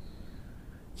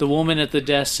 The woman at the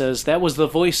desk says, "That was the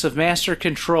voice of Master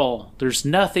Control. There's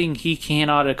nothing he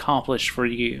cannot accomplish for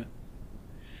you."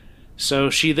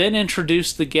 So she then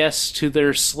introduced the guests to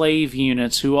their slave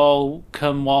units, who all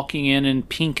come walking in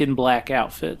pink and black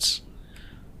outfits.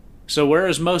 So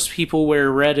whereas most people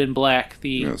wear red and black,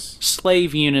 the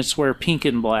slave units wear pink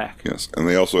and black. Yes, and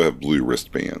they also have blue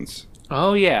wristbands.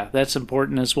 Oh yeah, that's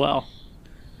important as well.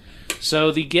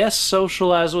 So the guests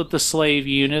socialize with the slave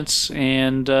units,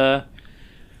 and the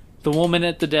woman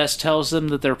at the desk tells them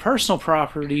that their personal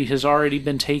property has already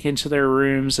been taken to their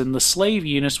rooms, and the slave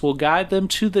units will guide them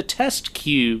to the test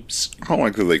cubes. I don't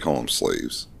like that they call them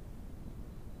slaves.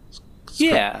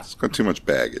 It's got too much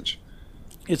baggage.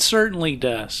 It certainly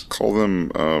does. Call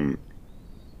them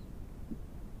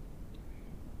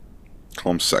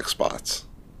sex bots.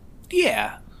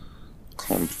 Yeah.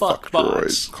 Call them fuck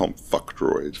droids. Call them fuck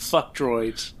droids. Fuck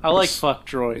droids. I like fuck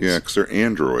droids. Yeah, because they're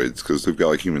androids, because they've got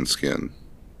like human skin.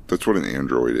 That's what an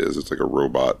android is. It's like a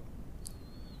robot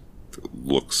that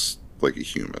looks like a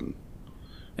human.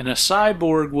 And a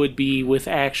cyborg would be with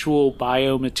actual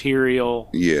biomaterial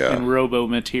and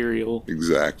robo-material.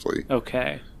 Exactly.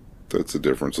 Okay. That's the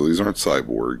difference. So these aren't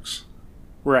cyborgs.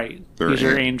 Right. These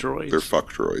are androids. They're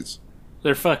fuck droids.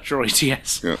 They're fuck droids,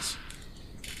 yes. Yes.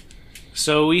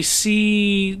 So we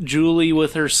see Julie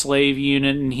with her slave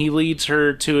unit, and he leads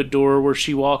her to a door where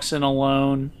she walks in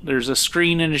alone. There's a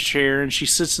screen and a chair, and she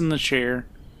sits in the chair.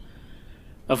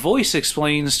 A voice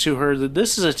explains to her that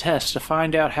this is a test to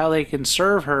find out how they can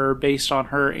serve her based on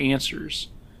her answers.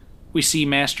 We see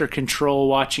Master Control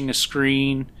watching a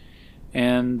screen,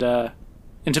 and to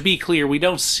be clear, we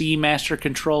don't see Master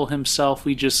Control himself,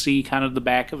 we just see kind of the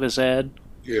back of his head.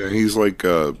 Yeah, he's like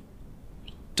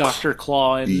Dr.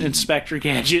 Claw and Inspector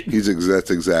Gadget.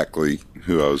 That's exactly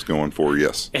who I was going for,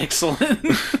 yes. Excellent.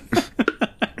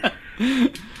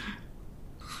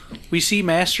 We see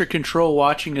Master Control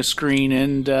watching a screen,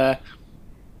 and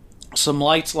some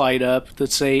lights light up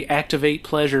that say Activate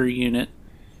Pleasure Unit.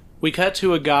 We cut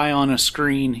to a guy on a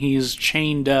screen. He's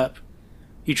chained up.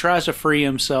 He tries to free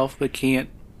himself, but can't.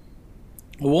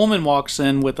 A woman walks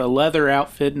in with a leather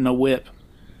outfit and a whip.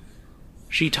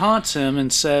 She taunts him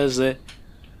and says that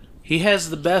he has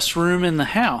the best room in the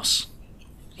house.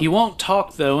 He won't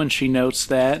talk, though, and she notes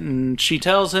that, and she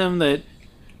tells him that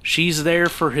she's there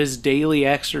for his daily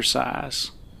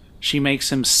exercise. She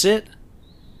makes him sit,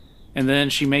 and then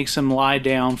she makes him lie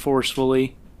down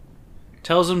forcefully.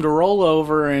 Tells him to roll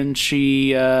over, and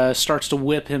she starts to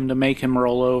whip him to make him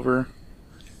roll over.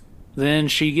 Then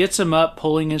she gets him up,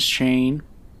 pulling his chain.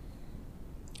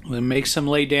 Then makes him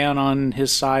lay down on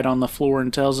his side on the floor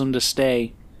and tells him to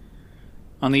stay.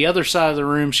 On the other side of the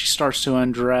room, she starts to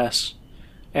undress,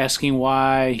 asking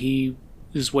why he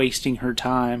is wasting her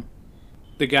time.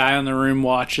 The guy in the room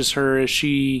watches her as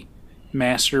she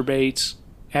masturbates.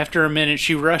 After a minute,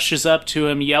 she rushes up to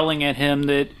him, yelling at him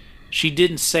that she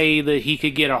didn't say that he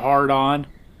could get a hard-on.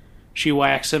 She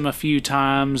whacks him a few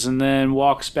times and then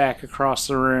walks back across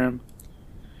the room.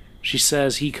 She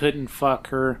says he couldn't fuck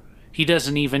her. He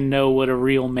doesn't even know what a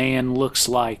real man looks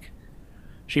like.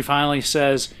 She finally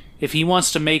says if he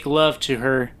wants to make love to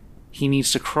her, he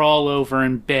needs to crawl over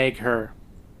and beg her.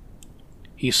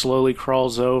 He slowly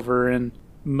crawls over and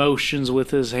motions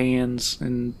with his hands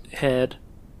and head.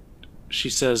 She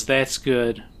says that's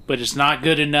good, but it's not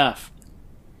good enough.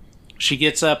 She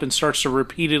gets up and starts to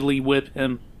repeatedly whip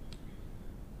him.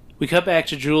 We cut back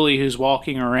to Julie, who's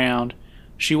walking around.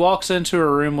 She walks into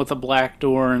her room with a black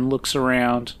door and looks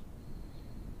around.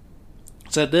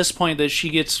 It's at this point that she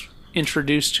gets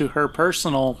introduced to her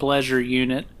personal pleasure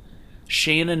unit,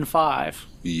 Shannon 5.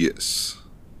 Yes.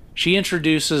 She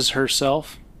introduces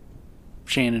herself,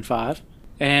 Shannon 5,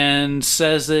 and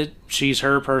says that she's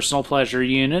her personal pleasure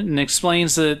unit, and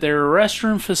explains that there are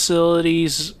restroom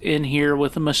facilities in here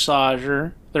with a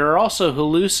massager. There are also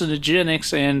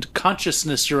hallucinogenics and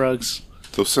consciousness drugs.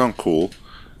 Those sound cool.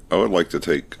 I would like to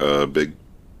take a big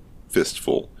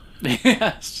fistful.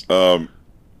 Yes. Do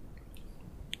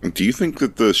you think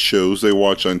that the shows they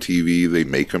watch on TV, they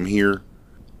make them here?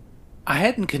 I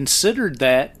hadn't considered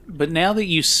that, but now that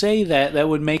you say that, that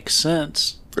would make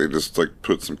sense. They just like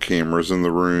put some cameras in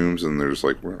the rooms, and there's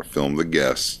like, we're gonna film the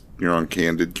guests. You're on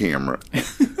candid camera.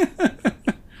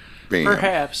 Bam.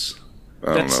 Perhaps.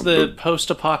 That's the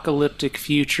post-apocalyptic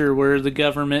future where the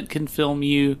government can film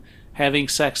you having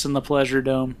sex in the Pleasure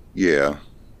Dome. Yeah.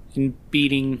 And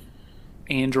beating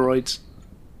androids.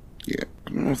 Yeah.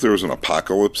 I don't know if there was an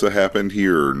apocalypse that happened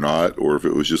here or not, or if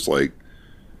it was just like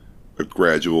a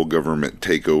gradual government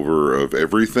takeover of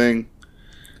everything.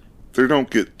 They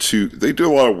do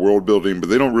a lot of world building, but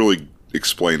they don't really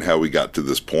explain how we got to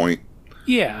this point.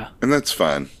 Yeah. And that's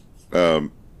fine. I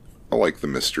like the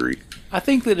mystery. I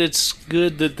think that it's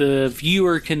good that the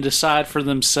viewer can decide for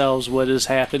themselves what has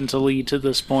happened to lead to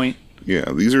this point.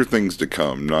 Yeah, these are things to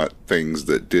come, not things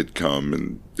that did come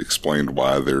and explained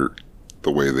why they're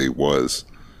the way they was.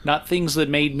 Not things that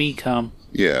made me come.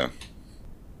 Yeah.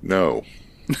 No.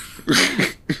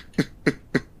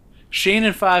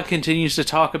 Shannon 5 continues to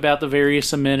talk about the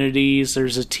various amenities.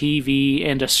 There's a TV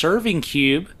and a serving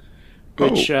cube,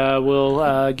 which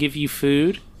will give you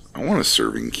food. I want a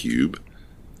serving cube.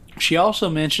 She also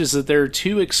mentions that there are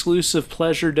 2 exclusive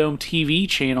Pleasure Dome TV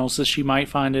channels that she might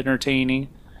find entertaining.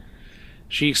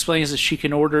 She explains that she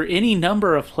can order any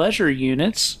number of pleasure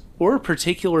units or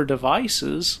particular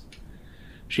devices.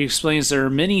 She explains there are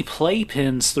many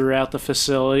playpens throughout the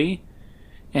facility.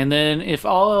 And then, if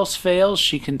all else fails,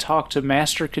 she can talk to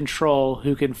Master Control,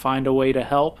 who can find a way to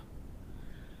help.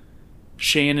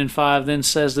 Shannon 5 then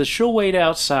says that she'll wait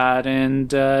outside, and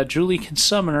Julie can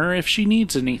summon her if she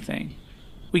needs anything.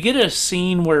 We get a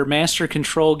scene where Master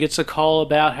Control gets a call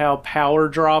about how power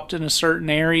dropped in a certain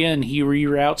area, and he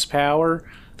reroutes power.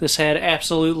 This had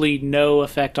absolutely no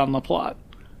effect on the plot.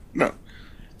 No.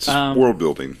 It's world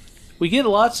building. We get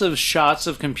lots of shots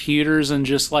of computers and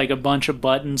just like a bunch of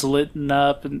buttons lit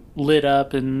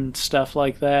up and stuff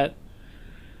like that.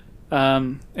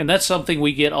 And that's something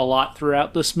we get a lot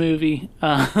throughout this movie.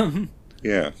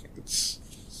 Yeah,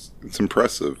 it's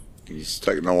impressive. It's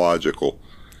technological.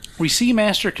 We see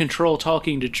Master Control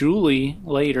talking to Julie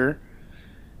later.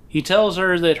 He tells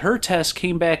her that her test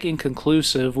came back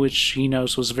inconclusive, which he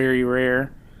knows was very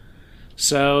rare.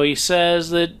 So he says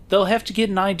that they'll have to get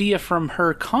an idea from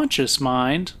her conscious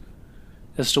mind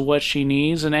as to what she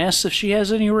needs, and asks if she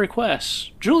has any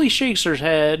requests. Julie shakes her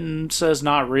head and says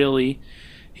not really.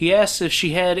 He asks if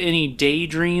she had any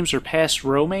daydreams or past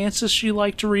romances she'd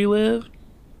like to relive.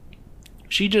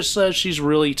 She just says she's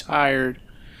really tired.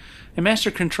 And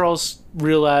Master Control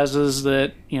realizes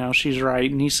that, she's right,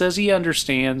 and he says he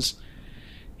understands.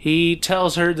 He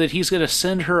tells her that he's going to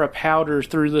send her a powder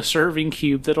through the serving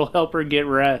cube that'll help her get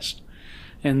rest,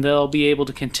 and they'll be able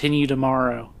to continue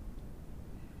tomorrow.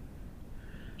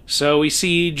 So we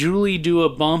see Julie do a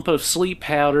bump of sleep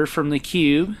powder from the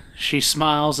cube. She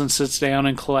smiles and sits down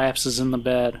and collapses in the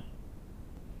bed.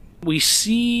 We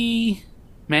see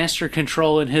Master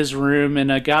Control in his room,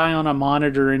 and a guy on a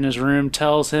monitor in his room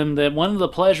tells him that one of the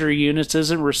pleasure units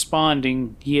isn't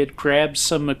responding. He had grabbed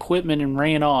some equipment and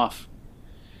ran off.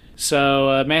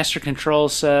 So Master Control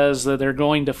says that they're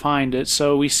going to find it.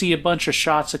 So we see a bunch of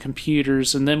shots of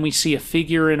computers, and then we see a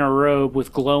figure in a robe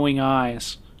with glowing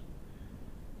eyes.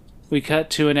 We cut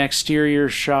to an exterior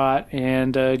shot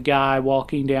and a guy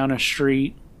walking down a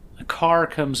street. A car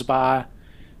comes by,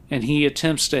 and he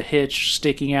attempts to hitch,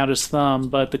 sticking out his thumb,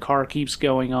 but the car keeps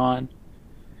going on.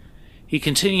 He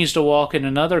continues to walk, and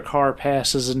another car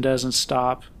passes and doesn't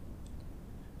stop.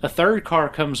 A third car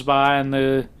comes by, and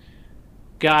the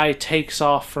guy takes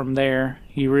off from there.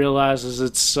 He realizes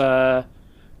it's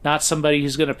not somebody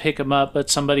who's going to pick him up, but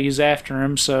somebody who's after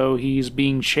him, so he's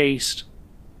being chased.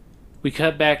 We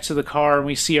cut back to the car, and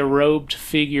we see a robed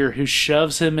figure who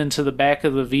shoves him into the back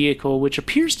of the vehicle, which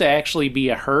appears to actually be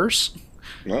a hearse.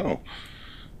 Oh.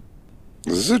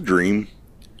 Is this a dream?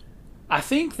 I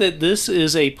think that this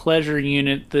is a pleasure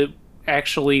unit that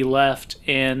actually left,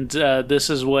 and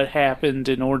this is what happened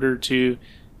in order to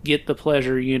get the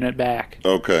pleasure unit back.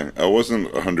 Okay, I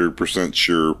wasn't 100%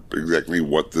 sure exactly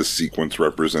what this sequence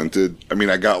represented. I mean,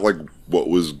 I got like what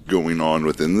was going on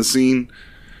within the scene,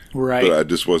 right? But I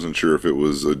just wasn't sure if it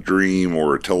was a dream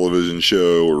or a television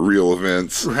show or real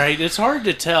events. Right, it's hard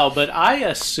to tell, but I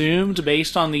assumed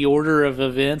based on the order of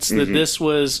events that this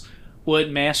was what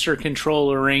Master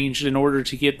Control arranged in order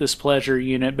to get this pleasure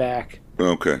unit back.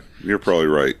 Okay, you're probably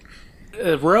right.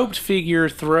 A robed figure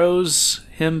throws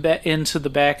him into the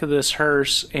back of this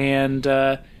hearse, and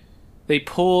they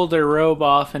pull their robe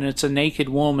off, and it's a naked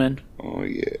woman. Oh,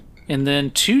 yeah. And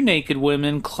then 2 naked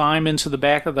women climb into the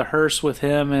back of the hearse with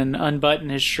him and unbutton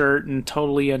his shirt and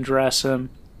totally undress him.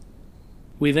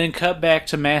 We then cut back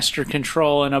to Master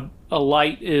Control, and a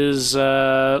light is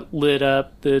lit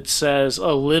up that says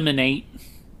eliminate.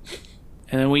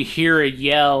 And then we hear a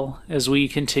yell as we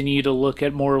continue to look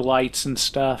at more lights and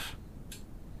stuff.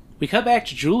 We cut back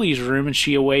to Julie's room, and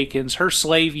she awakens. Her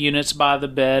slave unit's by the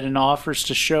bed and offers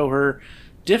to show her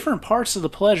different parts of the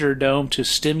pleasure dome to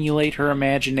stimulate her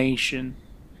imagination.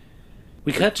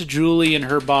 We cut to Julie and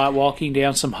her bot walking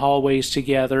down some hallways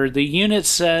together. The unit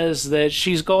says that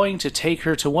she's going to take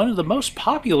her to one of the most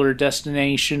popular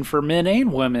destinations for men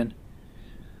and women.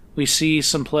 We see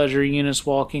some pleasure units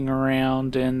walking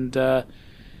around, and the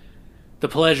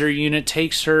pleasure unit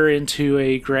takes her into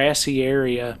a grassy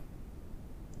area.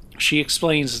 She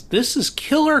explains, this is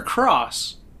Killer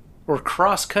Cross, or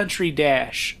Cross Country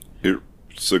Dash.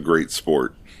 It's a great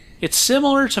sport. It's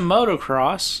similar to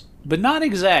motocross, but not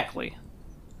exactly.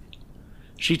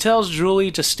 She tells Julie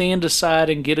to stand aside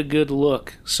and get a good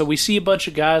look. So we see a bunch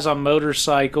of guys on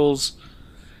motorcycles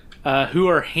who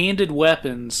are handed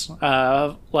weapons.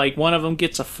 Like one of them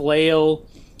gets a flail.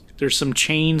 There's some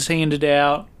chains handed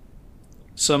out.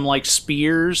 Some like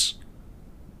spears.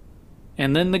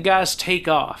 And then the guys take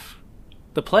off.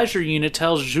 The pleasure unit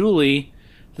tells Julie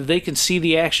that they can see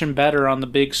the action better on the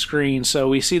big screen. So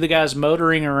we see the guys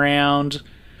motoring around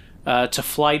to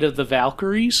Flight of the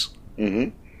Valkyries.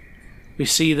 Mm-hmm. We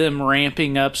see them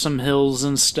ramping up some hills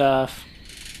and stuff.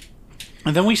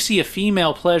 And then we see a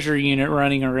female pleasure unit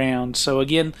running around. So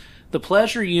again, the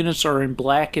pleasure units are in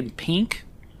black and pink,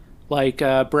 like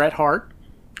Bret Hart.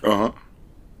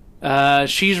 Uh-huh.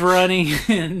 She's running,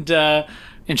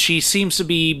 and she seems to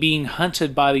be being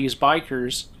hunted by these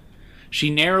bikers. She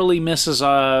narrowly misses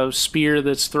a spear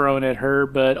that's thrown at her,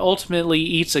 but ultimately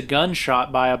eats a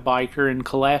gunshot by a biker and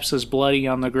collapses bloody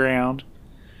on the ground.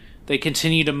 They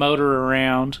continue to motor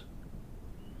around.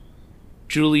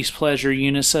 Julie's pleasure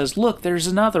unit says, look, there's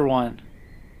another one.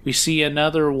 We see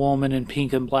another woman in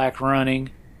pink and black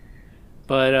running,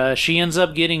 but she ends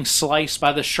up getting sliced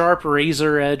by the sharp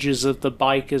razor edges of the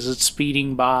bike as it's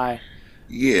speeding by.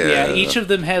 Yeah. Each of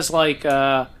them has like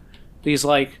these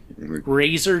like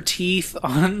razor teeth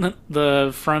on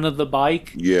the front of the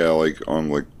bike. Yeah, like on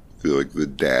like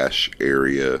the dash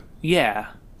area.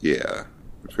 Yeah. Yeah.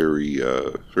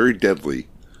 Very deadly.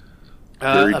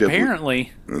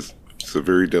 Apparently. It's a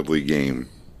very deadly game.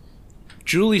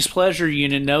 Julie's pleasure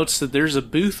unit notes that there's a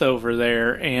booth over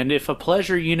there, and if a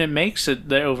pleasure unit makes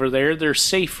it over there, they're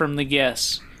safe from the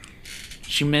guests.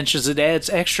 She mentions it adds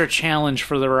extra challenge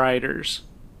for the riders.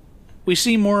 We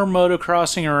see more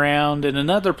motocrossing around, and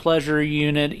another pleasure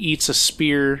unit eats a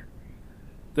spear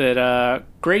that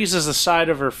grazes the side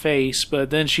of her face, but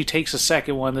then she takes a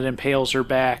second one that impales her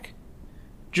back.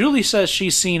 Julie says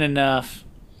she's seen enough,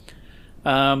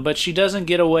 but she doesn't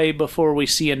get away before we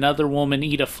see another woman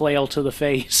eat a flail to the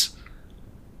face.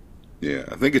 Yeah,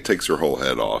 I think it takes her whole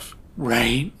head off.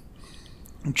 Right.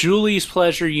 Julie's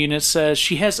pleasure unit says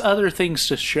she has other things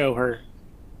to show her.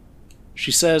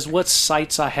 She says, what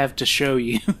sights I have to show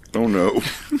you. Oh, no.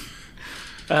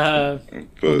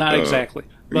 Well, not exactly.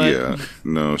 But, yeah,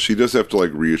 no, she does have to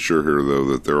like reassure her, though,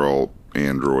 that they're all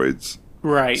androids.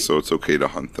 Right. So it's okay to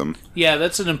hunt them. Yeah,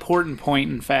 that's an important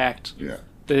point, in fact. Yeah.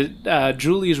 That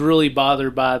Julie's really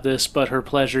bothered by this, but her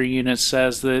pleasure unit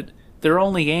says that they're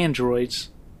only androids.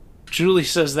 Julie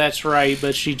says that's right,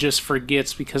 but she just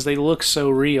forgets because they look so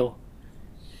real.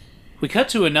 We cut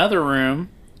to another room.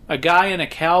 A guy in a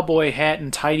cowboy hat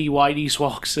and tidy whities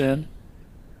walks in.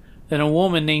 Then a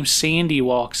woman named Sandy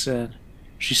walks in.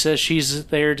 She says she's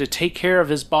there to take care of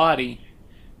his body.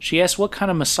 She asks what kind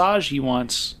of massage he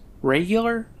wants.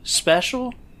 Regular?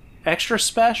 Special? Extra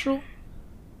special?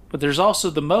 But there's also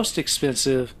the most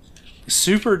expensive, the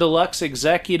Super Deluxe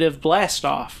Executive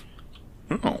Blast-Off.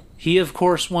 Oh. He, of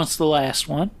course, wants the last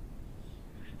one.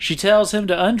 She tells him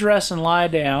to undress and lie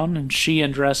down, and she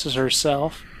undresses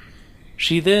herself.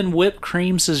 She then whipped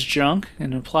creams his junk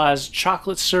and applies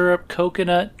chocolate syrup,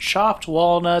 coconut, chopped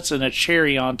walnuts, and a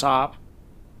cherry on top.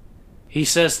 He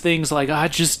says things like, I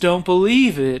just don't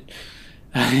believe it.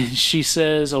 And she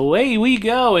says, away we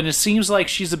go, and it seems like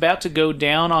she's about to go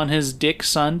down on his dick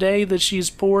sundae that she's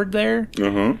poured there.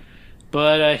 Uh-huh.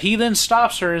 But he then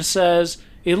stops her and says,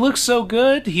 it looks so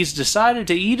good, he's decided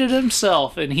to eat it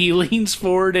himself, and he leans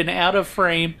forward and out of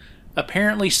frame,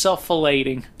 apparently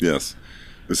self-fillating. Yes.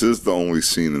 This is the only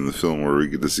scene in the film where we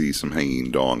get to see some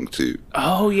hanging dong, too.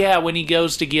 Oh, yeah, when he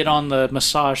goes to get on the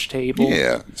massage table.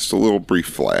 Yeah, just a little brief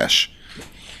flash.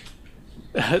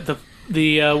 The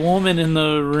woman in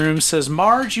the room says,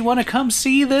 Marge, you want to come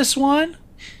see this one?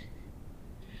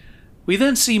 We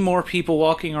then see more people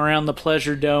walking around the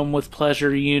Pleasure Dome with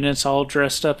pleasure units all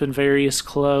dressed up in various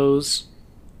clothes.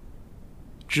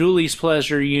 Julie's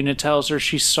pleasure unit tells her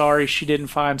she's sorry she didn't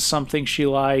find something she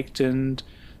liked and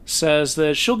says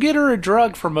that she'll get her a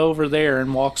drug from over there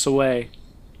and walks away.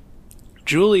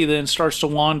 Julie then starts to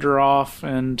wander off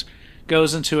and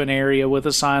goes into an area with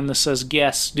a sign that says,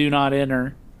 Guests do not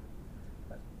enter.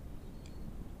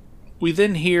 We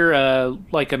then hear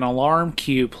like an alarm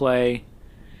cue play,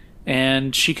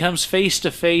 and she comes face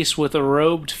to face with a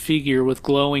robed figure with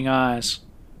glowing eyes.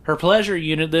 Her pleasure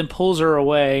unit then pulls her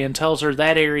away and tells her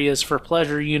that area is for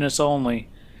pleasure units only.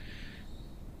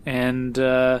 And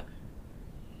her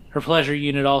pleasure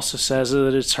unit also says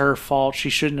that it's her fault. She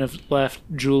shouldn't have left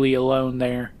Julie alone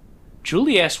there.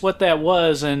 Julie asks what that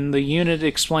was, and the unit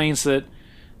explains that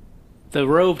the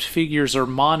robed figures are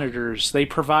monitors. They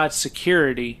provide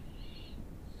security.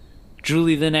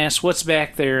 Julie then asks what's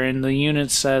back there, and the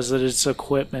unit says that it's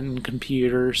equipment and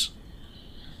computers.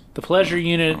 The pleasure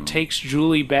unit takes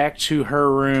Julie back to her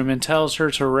room and tells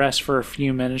her to rest for a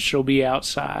few minutes. She'll be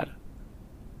outside.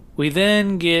 We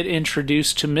then get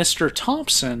introduced to Mr.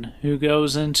 Thompson, who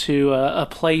goes into a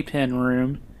playpen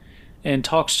room and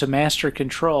talks to Master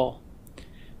Control.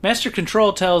 Master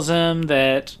Control tells him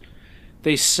that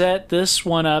they set this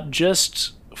one up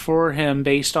just for him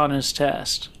based on his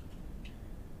test.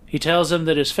 He tells him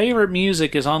that his favorite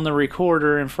music is on the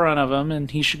recorder in front of him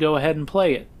and he should go ahead and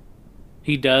play it.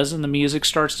 He does, and the music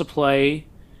starts to play,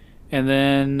 and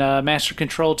then Master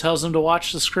Control tells him to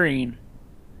watch the screen.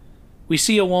 We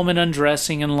see a woman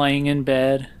undressing and laying in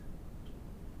bed.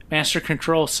 Master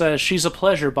Control says she's a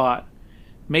pleasure bot,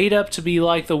 made up to be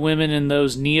like the women in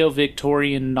those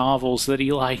neo-Victorian novels that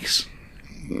he likes.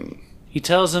 He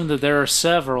tells him that there are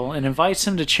several and invites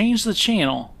him to change the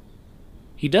channel.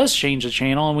 He does change the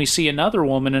channel, and we see another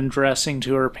woman undressing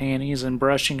to her panties and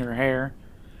brushing her hair.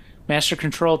 Master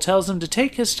Control tells him to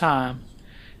take his time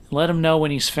and let him know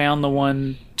when he's found the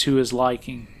one to his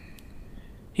liking.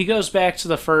 He goes back to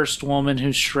the first woman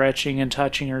who's stretching and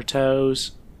touching her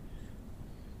toes.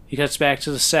 He cuts back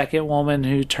to the second woman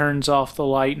who turns off the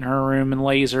light in her room and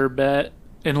lays in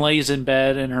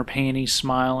bed in her panties,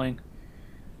 smiling.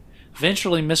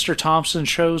 Eventually, Mr. Thompson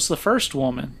shows the first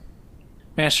woman.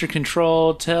 Master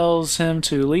Control tells him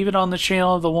to leave it on the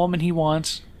channel of the woman he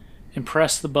wants and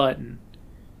press the button.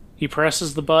 He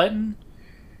presses the button,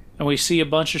 and we see a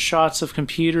bunch of shots of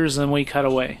computers, and we cut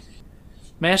away.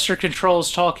 Master Control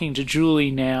is talking to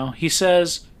Julie now. He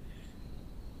says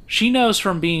she knows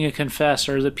from being a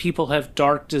confessor that people have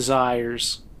dark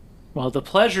desires. Well, the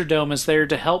Pleasure Dome is there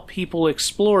to help people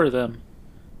explore them.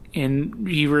 And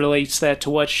he relates that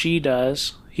to what she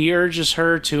does. He urges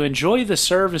her to enjoy the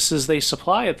services they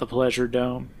supply at the Pleasure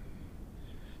Dome.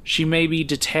 She may be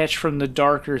detached from the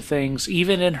darker things,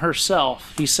 even in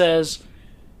herself. He says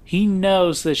he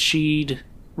knows that she'd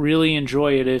really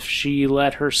enjoy it if she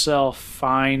let herself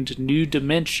find new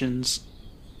dimensions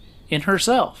in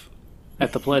herself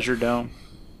at the Pleasure Dome.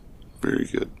 Very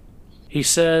good. He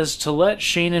says to let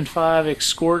Shannon 5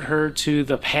 escort her to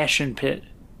the Passion Pit.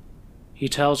 He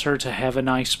tells her to have a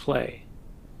nice play.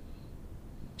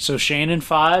 So Shannon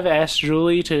 5 asks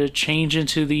Julie to change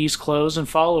into these clothes and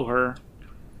follow her.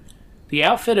 The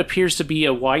outfit appears to be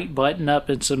a white button-up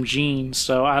and some jeans,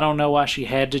 so I don't know why she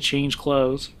had to change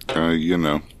clothes.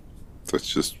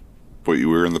 That's just what you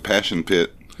wear in the Passion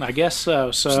Pit. I guess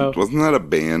so. So wasn't that a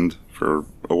band for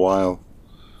a while?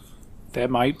 That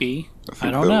might be.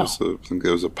 I don't know. I think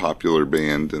that was a popular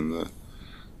band in the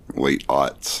late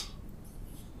aughts.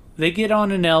 They get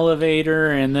on an elevator,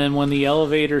 and then when the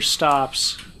elevator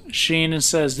stops, Shannon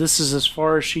says this is as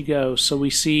far as she goes. So we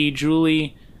see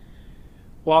Julie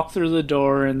walk through the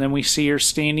door, and then we see her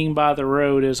standing by the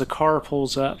road as a car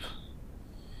pulls up.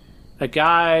 A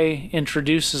guy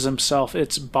introduces himself.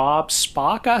 It's Bob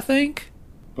Spock, I think?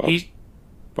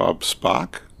 Bob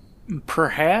Spock?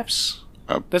 Perhaps.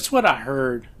 That's what I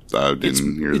heard. I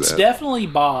didn't hear that. It's definitely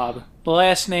Bob. The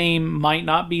last name might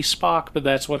not be Spock, but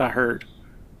that's what I heard.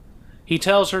 He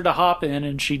tells her to hop in,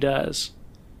 and she does.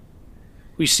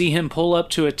 We see him pull up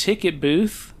to a ticket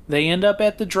booth. They end up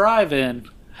at the drive-in.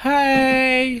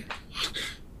 Hey!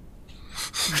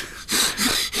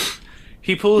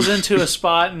 He pulls into a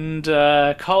spot and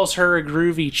calls her a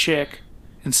groovy chick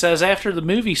and says after the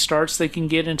movie starts they can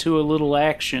get into a little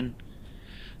action.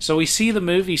 So we see the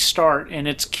movie start, and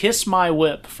it's Kiss My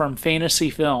Whip from Fantasy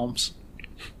Films.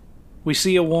 We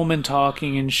see a woman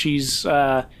talking, and she's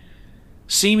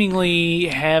seemingly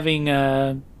having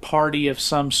a party of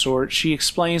some sort. She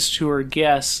explains to her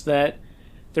guests that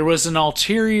there was an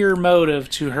ulterior motive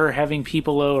to her having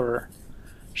people over.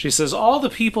 She says all the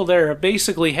people there have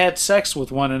basically had sex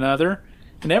with one another,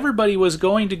 and everybody was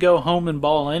going to go home and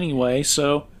ball anyway,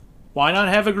 so why not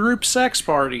have a group sex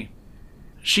party?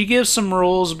 She gives some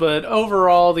rules, but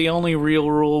overall the only real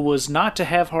rule was not to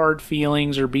have hard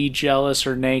feelings or be jealous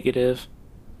or negative.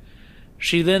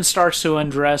 She then starts to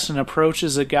undress and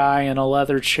approaches a guy in a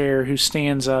leather chair who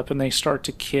stands up, and they start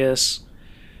to kiss.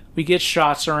 We get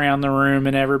shots around the room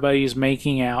and everybody's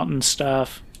making out and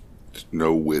stuff.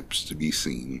 No whips to be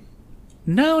seen.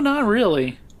 No, not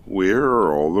really. Where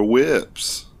are all the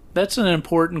whips? That's an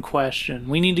important question.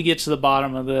 We need to get to the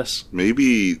bottom of this.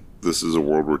 Maybe this is a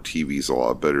world where TV's a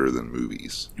lot better than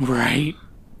movies. Right.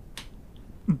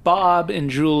 Bob and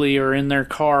Julie are in their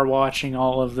car watching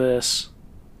all of this.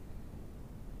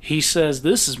 He says,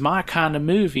 "This is my kind of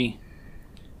movie."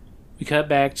 We cut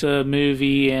back to a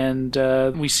movie, and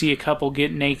we see a couple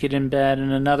get naked in bed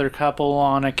and another couple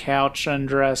on a couch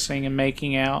undressing and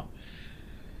making out.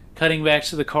 Cutting back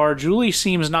to the car, Julie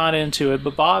seems not into it,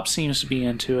 but Bob seems to be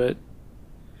into it.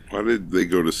 Why did they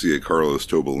go to see a Carlos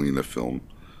Tobalina film?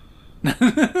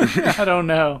 I don't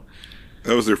know.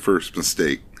 That was their first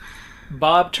mistake.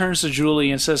 Bob turns to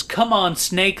Julie and says, "Come on,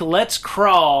 Snake, let's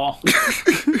crawl."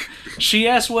 She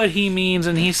asks what he means,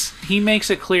 and he makes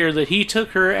it clear that he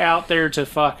took her out there to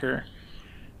fuck her.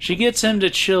 She gets him to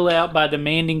chill out by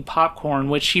demanding popcorn,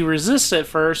 which he resists at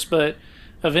first, but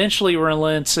eventually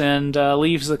relents and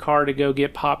leaves the car to go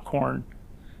get popcorn.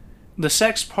 The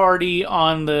sex party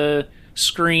on the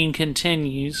screen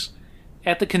continues.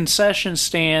 At the concession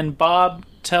stand, Bob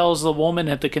tells the woman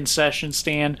at the concession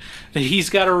stand that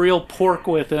he's got a real pork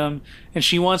with him, and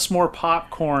she wants more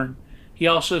popcorn. He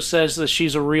also says that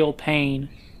she's a real pain.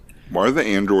 Why are the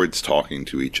androids talking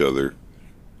to each other?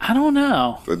 I don't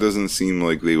know. That doesn't seem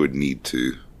like they would need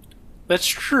to. That's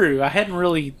true. I hadn't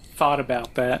really thought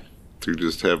about that. They're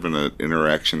just having an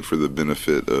interaction for the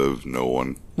benefit of no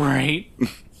one. Right.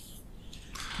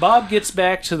 Bob gets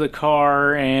back to the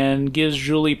car and gives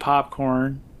Julie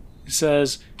popcorn. He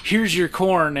says, "Here's your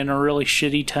corn," in a really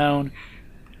shitty tone.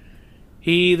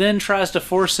 He then tries to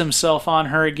force himself on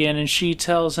her again, and she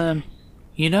tells him,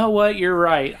 "You know what, you're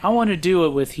right. I want to do it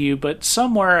with you, but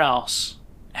somewhere else.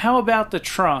 How about the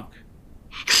trunk?"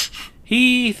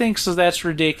 He thinks that that's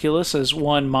ridiculous, as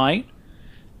one might.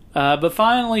 But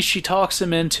finally she talks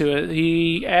him into it.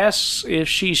 He asks if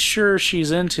she's sure she's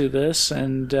into this,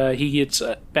 and he gets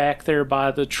back there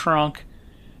by the trunk.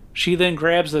 She then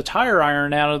grabs the tire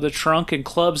iron out of the trunk and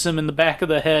clubs him in the back of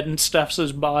the head and stuffs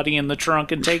his body in the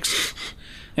trunk and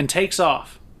takes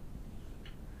off.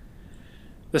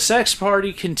 The sex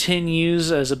party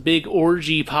continues as a big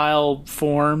orgy pile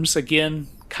forms. Again,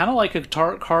 kind of like a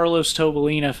Carlos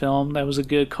Tobalina film. That was a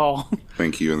good call.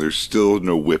 Thank you, and there's still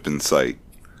no whip in sight.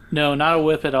 No, not a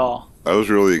whip at all. I was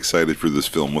really excited for this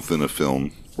film within a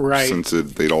film. Right. Since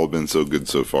they'd all been so good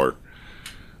so far.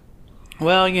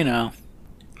 Well, you know.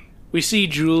 We see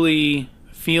Julie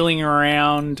feeling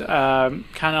around, kind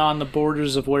of on the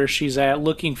borders of where she's at,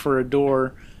 looking for a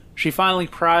door. She finally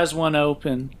pries one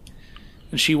open,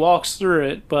 and she walks through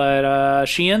it, but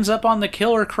she ends up on the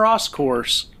Killer Cross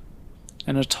course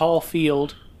in a tall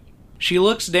field. She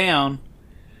looks down.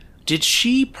 Did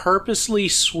she purposely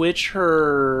switch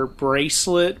her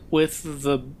bracelet with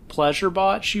the pleasure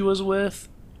bot she was with?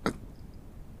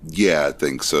 Yeah, I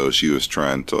think so. She was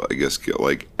trying to, I guess, get,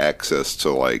 like, access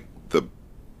to, like,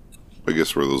 I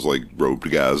guess where those, like, robed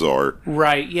guys are.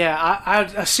 Right, yeah.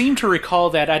 I seem to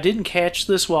recall that. I didn't catch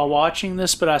this while watching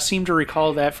this, but I seem to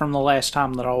recall that from the last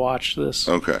time that I watched this.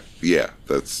 Okay. Yeah,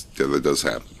 that does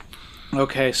happen.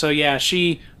 Okay, so yeah,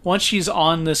 once she's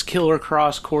on this Killer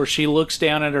Cross course, she looks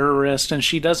down at her wrist, and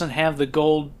she doesn't have the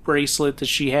gold bracelet that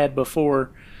she had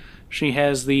before. She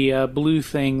has the blue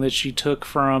thing that she took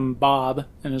from Bob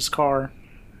in his car.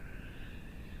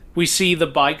 We see the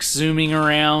bikes zooming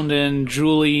around and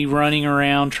Julie running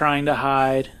around trying to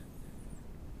hide.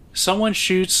 Someone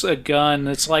shoots a gun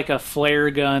that's like a flare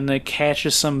gun that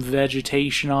catches some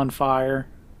vegetation on fire.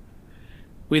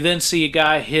 We then see a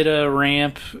guy hit a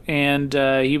ramp, and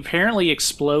he apparently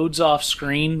explodes off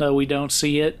screen, though we don't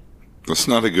see it. That's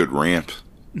not a good ramp.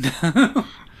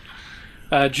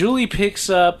 Julie picks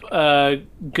up a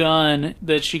gun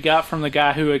that she got from the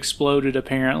guy who exploded,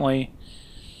 apparently.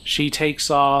 She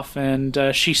takes off,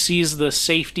 and she sees the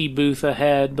safety booth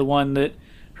ahead, the one that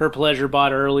her pleasure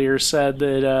bot earlier said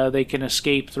that they can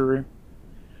escape through.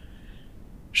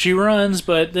 She runs,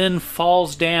 but then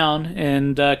falls down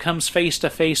and comes face to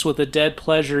face with a dead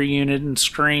pleasure unit and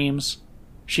screams.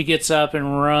 She gets up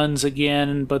and runs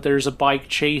again, but there's a bike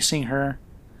chasing her.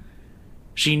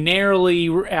 She narrowly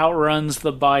outruns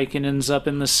the bike and ends up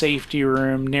in the safety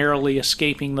room, narrowly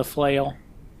escaping the flail.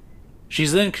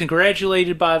 She's then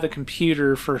congratulated by the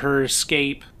computer for her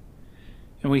escape,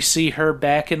 and we see her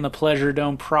back in the Pleasure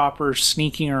Dome proper,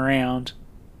 sneaking around.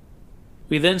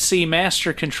 We then see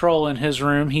Master Control in his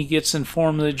room. He gets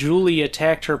informed that Julie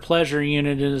attacked her pleasure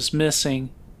unit and is missing.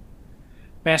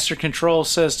 Master Control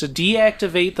says to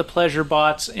deactivate the pleasure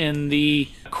bots in the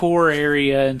core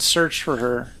area and search for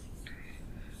her.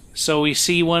 So we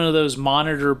see one of those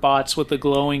monitor bots with the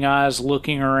glowing eyes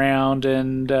looking around,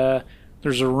 and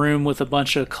there's a room with a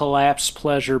bunch of collapsed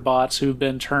pleasure bots who've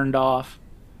been turned off.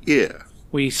 Yeah.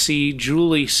 We see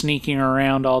Julie sneaking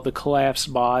around all the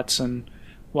collapsed bots and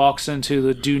walks into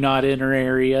the do not enter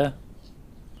area.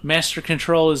 Master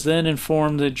Control is then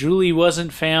informed that Julie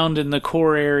wasn't found in the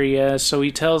core area, so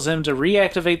he tells him to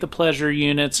reactivate the pleasure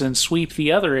units and sweep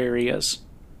the other areas.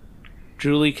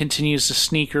 Julie continues to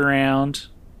sneak around.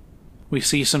 We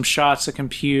see some shots of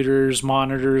computers,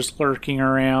 monitors lurking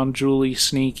around, Julie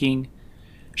sneaking.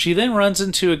 She then runs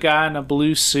into a guy in a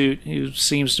blue suit who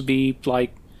seems to be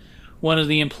like one of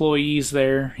the employees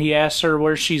there. He asks her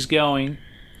where she's going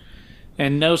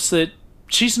and notes that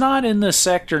she's not in this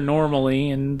sector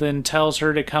normally, and then tells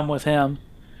her to come with him.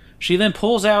 She then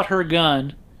pulls out her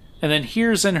gun and then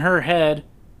hears in her head,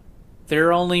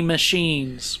 "They're only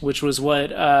machines," which was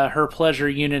what her pleasure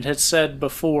unit had said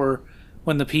before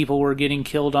when the people were getting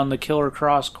killed on the Killer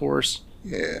Cross course.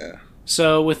 Yeah.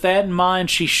 So with that in mind,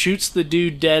 she shoots the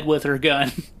dude dead with her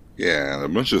gun. Yeah, and a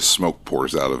bunch of smoke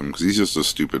pours out of him because he's just a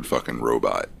stupid fucking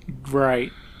robot.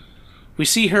 Right. We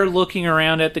see her looking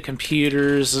around at the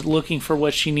computers, looking for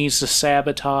what she needs to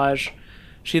sabotage.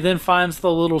 She then finds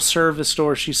the little service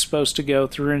door she's supposed to go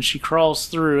through, and she crawls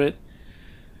through it.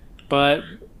 But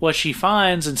what she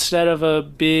finds, instead of a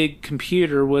big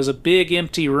computer, was a big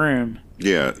empty room.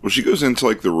 Yeah, well, she goes into,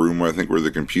 like, the room where I think where the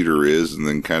computer is, and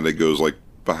then kind of goes, like,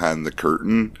 behind the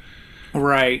curtain.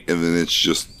 Right. And then it's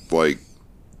just, like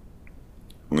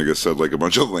I said, like a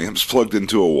bunch of lamps plugged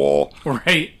into a wall.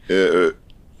 Right.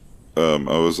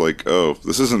 I was like, oh,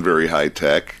 this isn't very high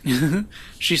tech.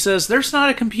 She says, "There's not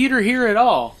a computer here at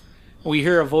all." We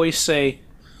hear a voice say,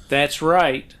 "That's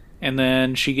right," and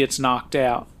then she gets knocked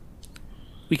out.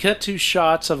 We cut to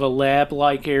shots of a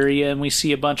lab-like area, and we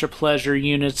see a bunch of pleasure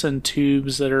units and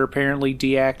tubes that are apparently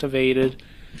deactivated.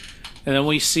 And then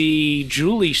we see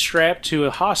Julie strapped to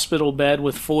a hospital bed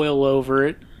with foil over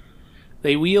it.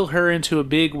 They wheel her into a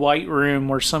big white room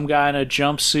where some guy in a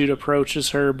jumpsuit approaches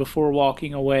her before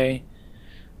walking away.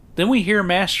 Then we hear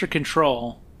Master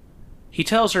Control. He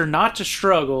tells her not to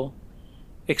struggle,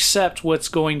 accept what's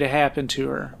going to happen to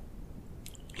her.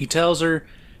 He tells her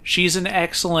she's an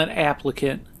excellent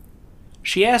applicant.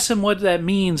 She asks him what that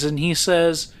means, and he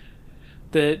says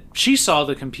that she saw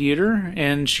the computer,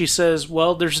 and she says,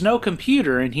 "Well, there's no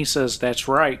computer," and he says, "That's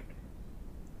right."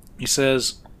 He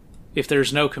says, "If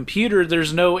there's no computer,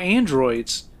 there's no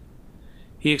androids."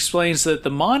 He explains that the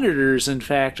monitors, in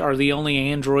fact, are the only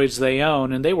androids they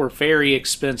own, and they were very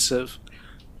expensive.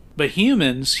 But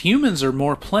humans are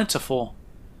more plentiful.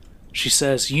 She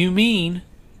says, "You mean?"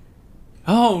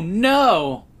 Oh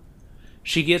no!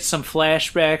 She gets some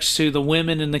flashbacks to the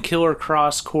women in the Killer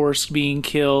Cross course being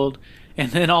killed,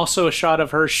 and then also a shot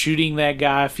of her shooting that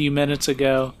guy a few minutes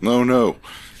ago. No.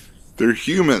 They're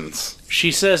humans.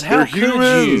 She says, "How could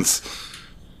you?"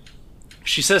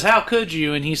 She says, "How could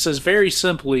you?" And he says, very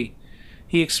simply,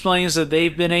 he explains that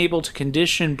they've been able to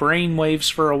condition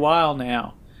brainwaves for a while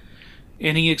now.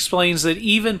 And he explains that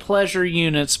even pleasure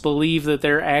units believe that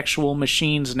they're actual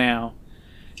machines now.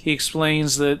 He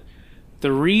explains that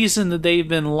the reason that they've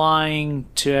been lying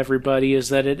to everybody is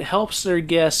that it helps their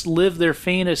guests live their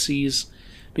fantasies,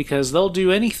 because they'll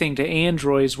do anything to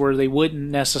androids where they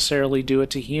wouldn't necessarily do it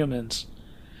to humans.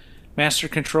 Master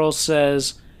Control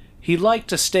says he'd like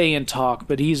to stay and talk,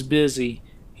 but he's busy.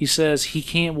 He says he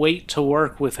can't wait to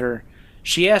work with her.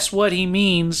 She asks what he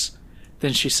means.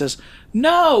 Then she says,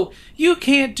 "No, you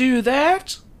can't do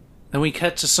that." Then we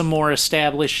cut to some more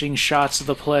establishing shots of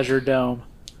the Pleasure Dome.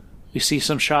 We see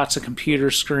some shots of computer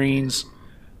screens.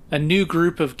 A new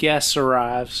group of guests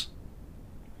arrives.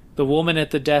 The woman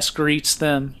at the desk greets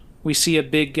them. We see a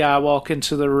big guy walk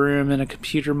into the room, and a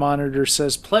computer monitor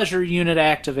says, "Pleasure unit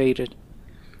activated."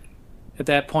 At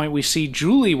that point, we see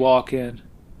Julie walk in.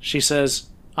 She says,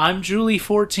 "I'm Julie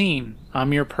 14.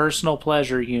 I'm your personal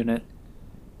pleasure unit."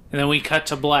 And then we cut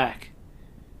to black.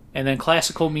 And then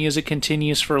classical music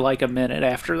continues for like a minute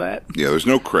after that. Yeah, there's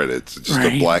no credits. It's just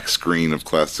a black screen of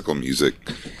classical music.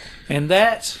 And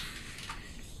that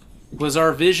was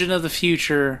our vision of the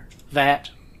future. That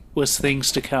was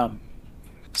things to come.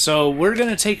 So we're going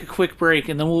to take a quick break,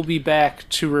 and then we'll be back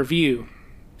to review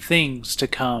things to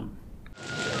come.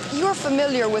 You're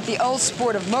familiar with the old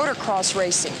sport of motocross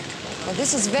racing. Well,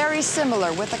 this is very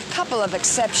similar with a couple of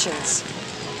exceptions.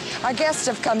 Our guests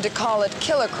have come to call it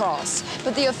Killercross,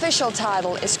 but the official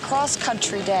title is Cross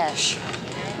Country Dash.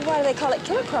 Why do they call it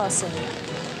Killercrossing?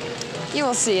 You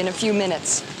will see in a few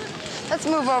minutes. Let's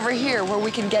move over here where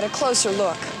we can get a closer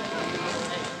look.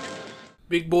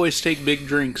 Big boys take big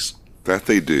drinks. That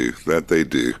they do. That they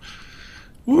do.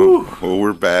 Woo! Well,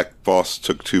 we're back. Boss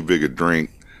took too big a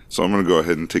drink, so I'm going to go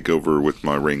ahead and take over with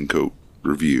my Raincoat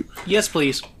review. Yes,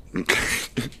 please.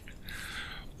 Okay.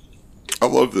 I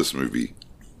love this movie.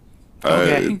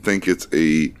 Okay. I think it's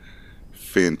a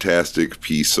fantastic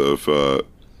piece of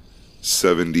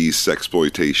 70s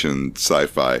sexploitation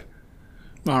sci-fi.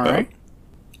 All right.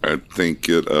 I think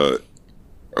it.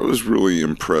 I was really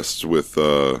impressed with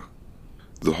the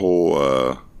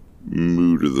whole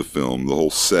mood of the film, the whole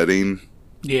setting,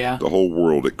 Yeah. the whole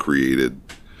world it created.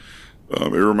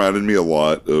 It reminded me a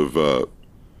lot of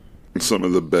some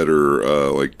of the better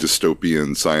like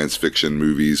dystopian science fiction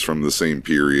movies from the same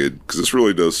period, because this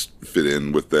really does fit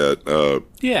in with that.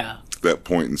 Yeah. That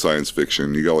point in science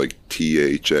fiction. You got like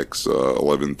THX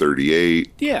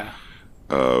 1138. Yeah.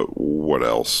 What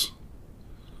else?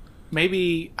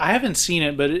 Maybe, I haven't seen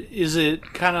it, but is it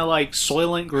kind of like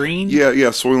Soylent Green? Yeah,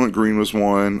 Soylent Green was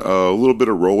one. A little bit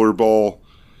of Rollerball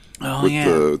Oh, with yeah.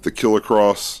 the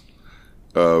Killercross.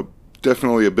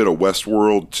 Definitely a bit of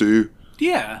Westworld too.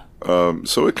 Yeah.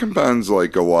 So it combines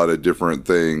like a lot of different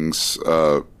things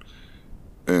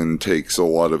and takes a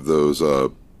lot of those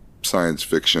science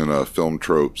fiction film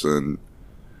tropes and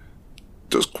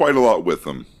does quite a lot with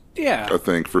them. Yeah. I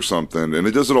think for something, and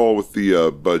it does it all with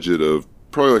the budget of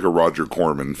probably like a Roger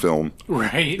Corman film,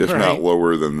 Right. if not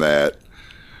lower than that.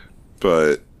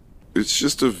 But it's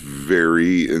just a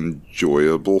very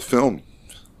enjoyable film.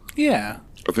 Yeah.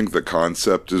 I think the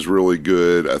concept is really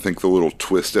good. I think the little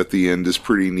twist at the end is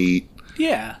pretty neat.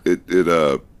 Yeah. It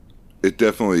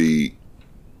definitely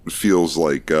feels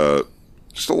like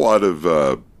just a lot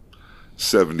of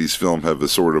 70s film have a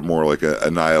sort of more like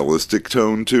a nihilistic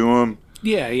tone to them.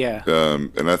 Yeah, yeah.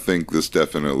 And I think this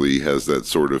definitely has that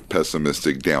sort of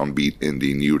pessimistic downbeat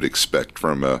ending you would expect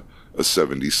from a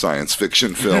 70s science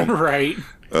fiction film. Right.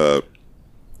 So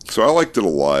I liked it a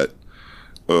lot.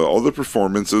 All the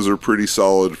performances are pretty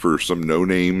solid for some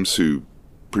no-names who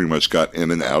pretty much got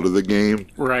in and out of the game.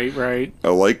 Right, right. I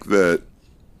like that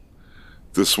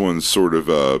this one's sort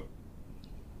of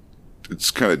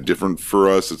it's kind of different for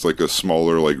us. It's like a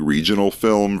smaller, like regional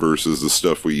film versus the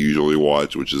stuff we usually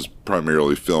watch, which is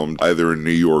primarily filmed either in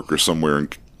New York or somewhere in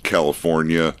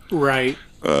California. Right.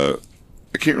 I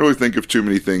can't really think of too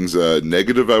many things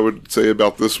negative I would say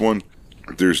about this one.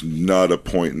 There's not a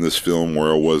point in this film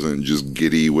where I wasn't just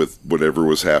giddy with whatever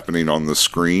was happening on the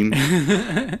screen.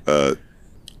 I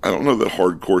don't know that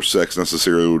hardcore sex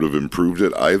necessarily would have improved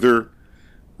it either.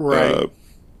 Right.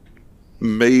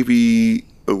 Maybe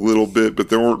a little bit, but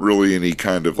there weren't really any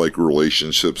kind of like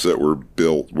relationships that were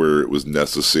built where it was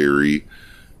necessary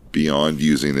beyond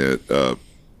using it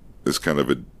as kind of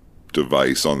a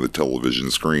device on the television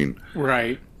screen.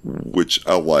 Right. Which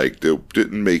I liked. It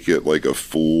didn't make it like a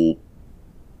full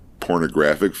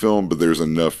pornographic film, but there's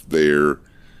enough there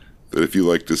that if you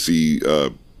like to see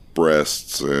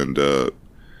breasts and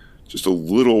just a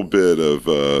little bit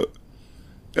of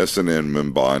S&M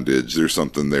and bondage, there's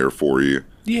something there for you.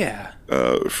 Yeah.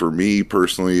 For me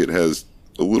personally, it has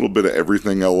a little bit of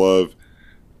everything I love.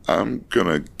 I'm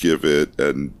gonna give it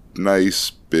a nice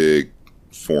big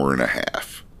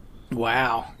 4.5.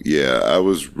 Wow. Yeah, I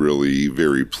was really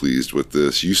very pleased with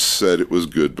this. You said it was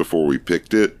good before we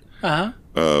picked it. Uh-huh.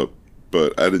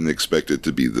 But I didn't expect it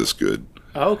to be this good.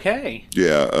 Okay.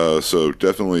 Yeah, so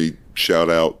definitely shout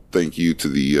out, thank you to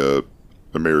the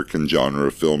American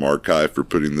Genre Film Archive for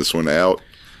putting this one out.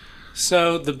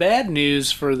 So the bad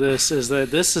news for this is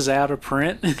that this is out of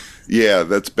print. Yeah,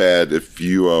 that's bad. If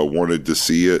you wanted to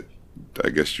see it, I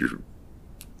guess you're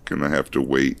going to have to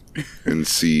wait and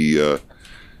see if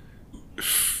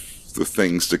the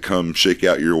things to come shake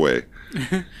out your way.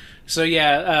 So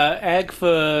yeah,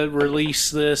 AGFA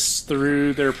released this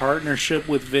through their partnership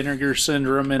with Vinegar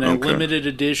Syndrome in a limited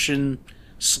edition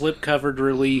slip-covered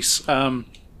release.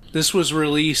 This was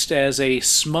released as a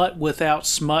smut without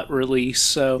smut release.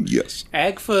 So Yes.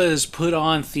 AGFA has put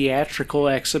on theatrical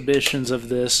exhibitions of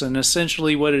this, and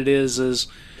essentially what it is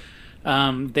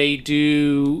They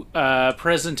do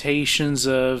presentations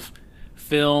of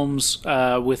films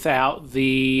without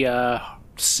the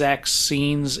sex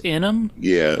scenes in them.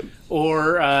 Yeah.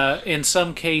 Or in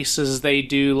some cases, they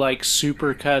do like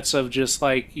supercuts of just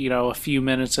like, a few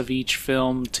minutes of each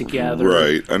film together.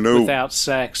 Right. I know. Without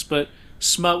sex. But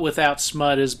Smut Without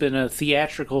Smut has been a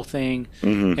theatrical thing.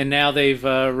 Mm-hmm. And now they've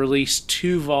released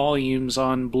 2 volumes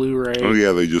on Blu-ray. Oh,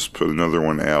 yeah. They just put another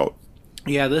one out.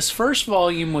 Yeah, this first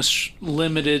volume was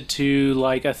limited to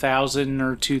like 1,000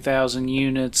 or 2,000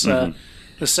 units. Mm-hmm.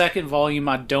 The second volume,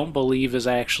 I don't believe, is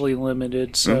actually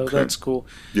limited, so that's cool.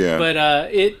 Yeah. But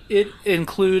it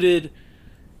included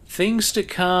Things to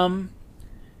Come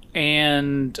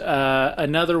and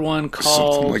another one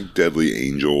called... Something like Deadly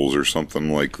Angels or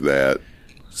something like that.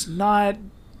 It's not...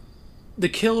 The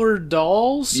Killer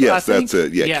Dolls? Yes, I think? that's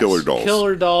it. Yeah, yes, Killer Dolls.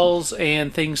 Killer Dolls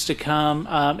and Things to Come.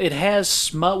 It has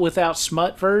Smut Without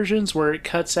Smut versions where it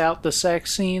cuts out the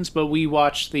sex scenes, but we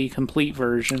watched the complete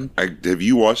version. Have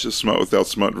you watched the Smut Without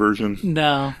Smut version?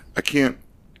 No. I can't...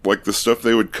 Like, the stuff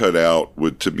they would cut out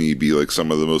would, to me, be like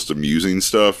some of the most amusing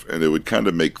stuff, and it would kind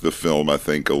of make the film, I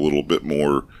think, a little bit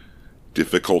more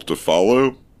difficult to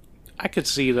follow. I could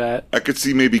see that. I could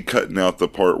see maybe cutting out the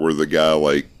part where the guy,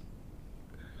 like,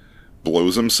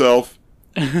 blows himself,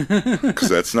 because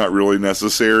that's not really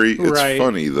necessary. It's Right.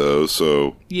 funny though,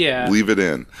 so Yeah. leave it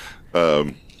in.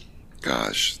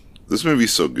 Gosh, this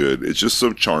movie's so good. It's just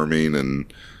so charming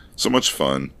and so much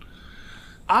fun.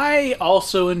 I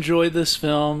also enjoyed this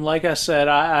film. Like I said,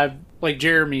 I like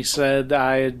Jeremy said,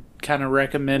 I had kind of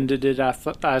recommended it.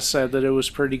 I said that it was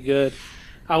pretty good.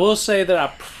 I will say that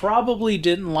I probably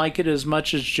didn't like it as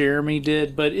much as Jeremy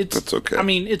did, but That's okay. I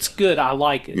mean, it's good. I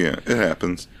like it. Yeah, it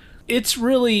happens. It's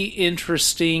really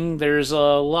interesting. There's a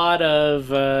lot of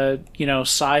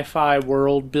sci-fi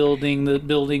world building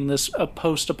this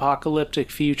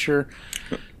post-apocalyptic future.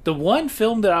 The one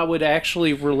film that I would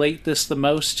actually relate this the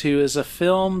most to is a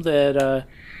film that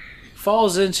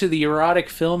falls into the erotic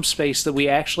film space that we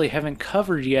actually haven't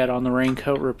covered yet on the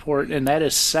Raincoat Report, and that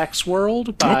is Sex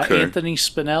World by Anthony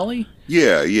Spinelli.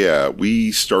 Yeah.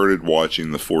 We started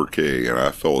watching the 4K and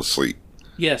I fell asleep.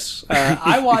 Yes,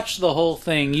 I watched the whole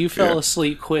thing. You fell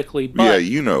asleep quickly, but Yeah,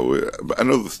 you know it. I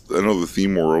know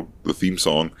the theme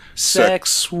song.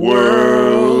 Sex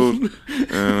World.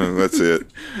 That's it.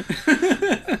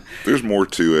 There's more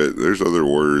to it. There's other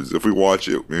words. If we watch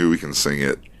it, maybe we can sing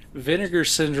it. Vinegar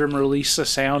Syndrome released a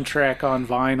soundtrack on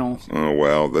vinyl. Oh,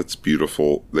 wow. That's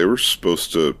beautiful. They were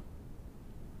supposed to...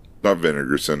 Not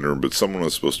Vinegar Syndrome, but someone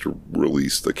was supposed to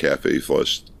release the Cafe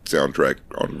Flush soundtrack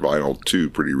on vinyl, too,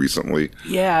 pretty recently.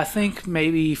 Yeah, I think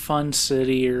maybe Fun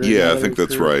City or... Yeah, I think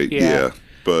that's right. Yeah.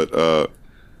 But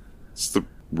it's the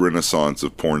renaissance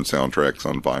of porn soundtracks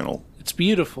on vinyl. It's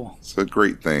beautiful. It's a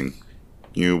great thing.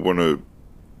 You want to...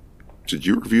 Did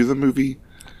you review the movie?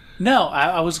 No,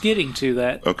 I was getting to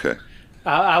that. Okay.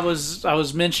 I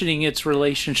was mentioning its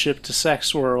relationship to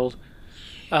Sex World.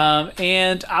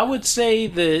 And I would say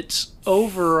that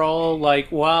overall, like,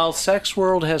 while Sex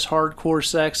World has hardcore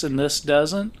sex and this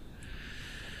doesn't,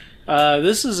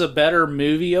 this is a better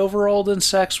movie overall than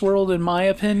Sex World, in my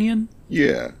opinion.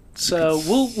 Yeah. So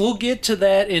we'll get to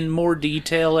that in more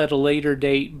detail at a later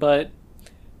date, but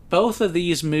both of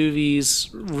these movies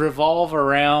revolve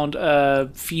around a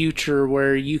future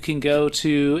where you can go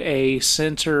to a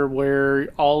center where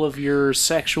all of your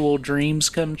sexual dreams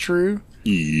come true.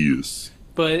 Yes.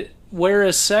 But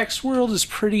whereas Sex World is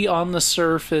pretty on the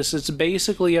surface, it's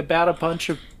basically about a bunch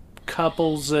of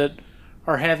couples that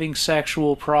are having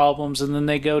sexual problems, and then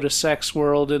they go to Sex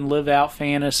World and live out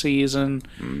fantasies, and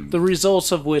the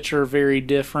results of which are very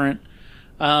different.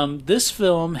 This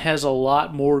film has a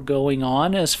lot more going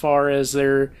on as far as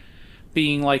there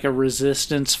being like a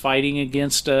resistance fighting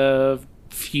against a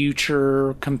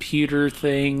future computer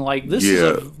thing. Like, this is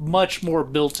a much more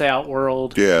built out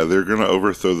world. Yeah, they're going to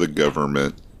overthrow the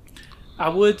government. I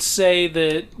would say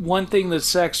that one thing that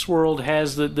Sex World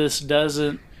has that this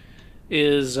doesn't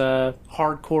is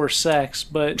hardcore sex,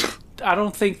 but I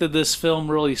don't think that this film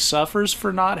really suffers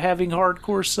for not having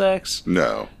hardcore sex.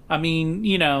 No. I mean,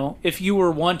 if you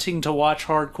were wanting to watch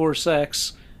hardcore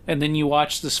sex and then you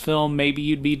watch this film, maybe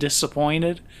you'd be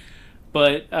disappointed.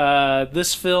 But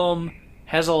this film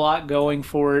has a lot going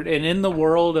for it. And in the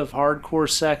world of hardcore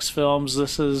sex films,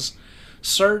 this is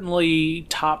certainly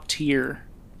top tier.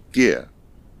 Yeah.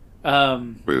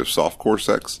 Wait, of softcore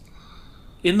sex?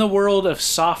 In the world of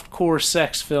softcore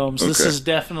sex films, this is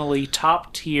definitely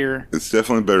top tier. It's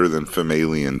definitely better than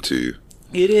Femalian 2.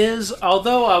 It is,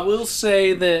 although I will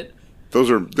say that...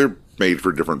 They're made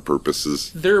for different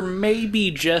purposes. There may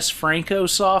be just Franco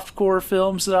softcore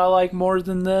films that I like more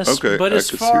than this. Okay, but I as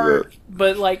could see far, that.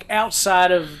 but like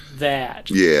outside of that,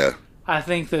 Yeah. I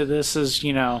think that this is,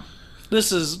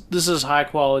 this is high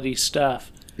quality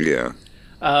stuff. Yeah.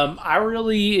 I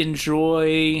really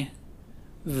enjoy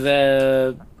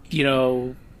the,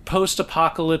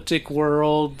 post-apocalyptic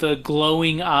world, the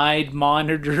glowing-eyed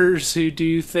monitors who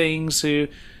do things, who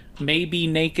may be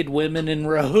naked women in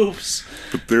robes.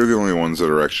 But they're the only ones that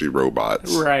are actually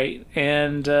robots. Right.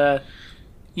 And, I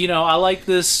like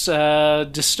this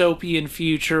dystopian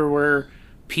future where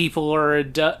people are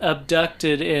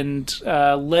abducted and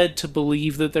led to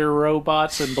believe that they're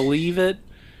robots and believe it.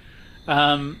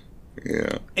 Yeah.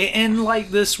 And like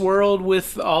this world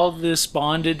with all this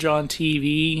bondage on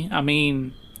TV, I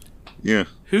mean... Yeah.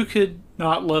 Who could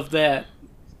not love that?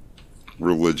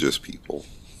 Religious people,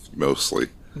 mostly.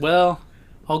 Well,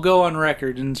 I'll go on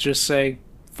record and just say,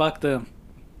 fuck them.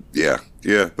 Yeah,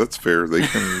 that's fair. They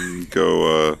can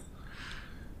go.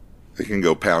 They can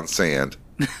go pound sand.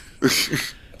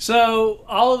 So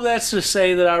all of that's to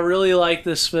say that I really like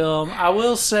this film. I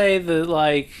will say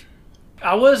that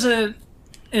I wasn't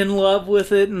in love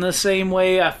with it in the same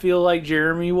way I feel like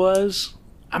Jeremy was.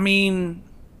 I mean,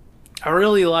 I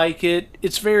really like it.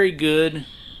 It's very good,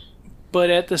 but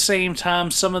at the same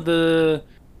time, some of the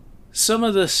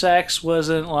sex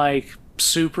wasn't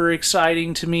super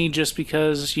exciting to me, just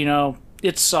because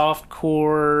it's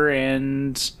softcore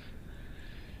and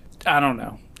I don't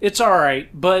know. It's all right,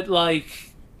 but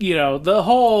the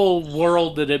whole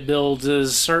world that it builds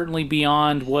is certainly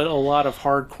beyond what a lot of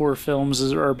hardcore films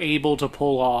are able to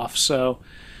pull off. So.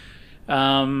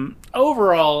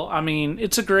 Overall, I mean,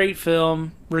 it's a great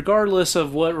film. Regardless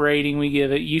of what rating we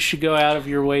give it, you should go out of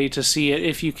your way to see it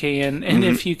if you can. And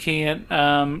if you can't,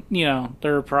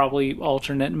 there are probably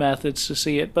alternate methods to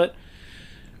see it. But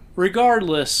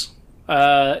regardless,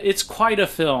 it's quite a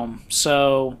film.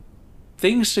 So,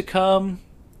 Things to Come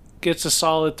gets a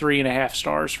solid 3.5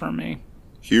 stars from me.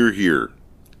 Here, here.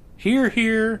 Here,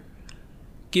 here.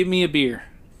 Give me a beer.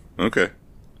 Okay.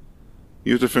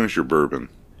 You have to finish your bourbon.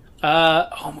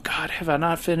 Oh my God, have I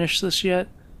not finished this yet?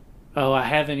 Oh, I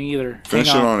haven't either. Finish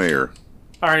it on air.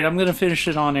 Alright, I'm going to finish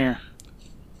it on air.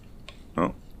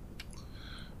 Oh.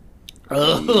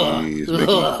 He's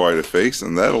making quite a face,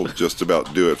 and that'll just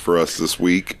about do it for us this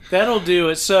week. That'll do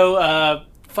it. So,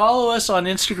 follow us on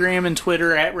Instagram and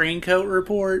Twitter at Raincoat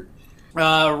Report.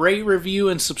 Rate, review,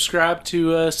 and subscribe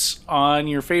to us on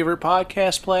your favorite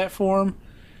podcast platform.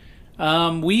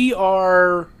 We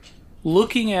are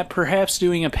looking at perhaps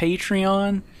doing a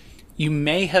Patreon. You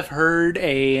may have heard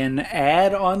an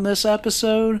ad on this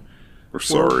episode. We're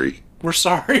sorry. We're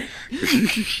sorry.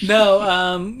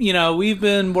 No, we've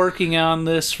been working on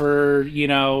this for,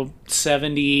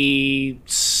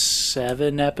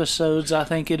 77 episodes, I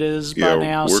think it is by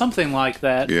now. Something like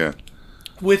that. Yeah.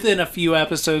 Within a few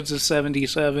episodes of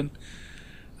 77.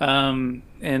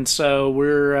 And so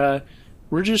we're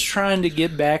just trying to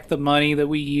get back the money that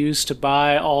we used to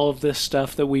buy all of this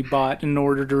stuff that we bought in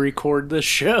order to record this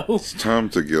show. It's time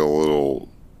to get a little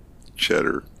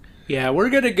cheddar. Yeah, we're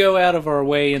going to go out of our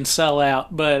way and sell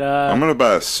out, but... I'm going to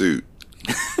buy a suit.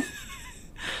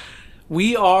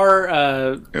 We are...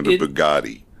 and a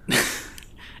Bugatti.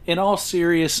 In all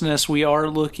seriousness, we are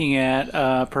looking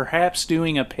at perhaps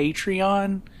doing a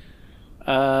Patreon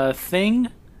thing.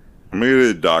 I'm going to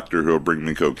get a doctor who'll bring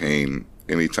me cocaine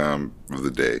any time of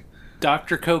the day.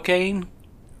 Dr. Cocaine?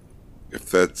 If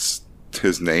that's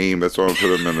his name, that's why I'm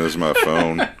put him in as my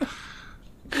phone.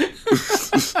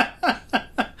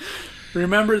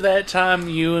 Remember that time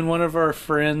you and one of our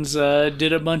friends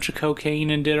did a bunch of cocaine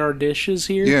and did our dishes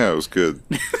here? Yeah, it was good.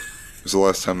 It was the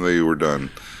last time they were done.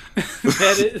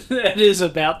 That is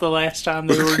about the last time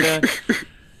they were done.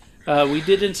 We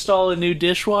did install a new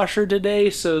dishwasher today,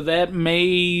 so that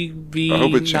may be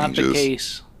not the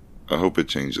case. I hope it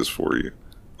changes for you.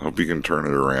 I hope you can turn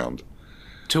it around.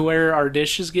 To where our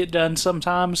dishes get done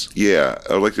sometimes? Yeah,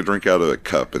 I would like to drink out of a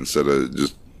cup instead of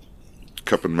just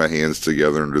cupping my hands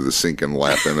together under the sink and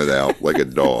lapping it out like a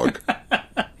dog.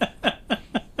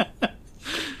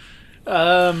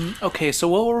 Okay, so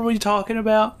what were we talking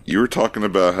about? You were talking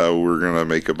about how we're going to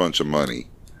make a bunch of money.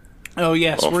 Oh,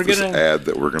 yes. Off this ad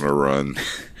that we're going to run.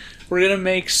 We're going to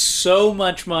make so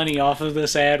much money off of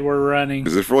this ad we're running.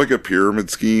 Is it for like a pyramid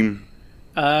scheme?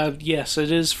 Yes,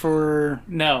 it is for...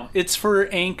 No, it's for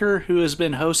Anchor, who has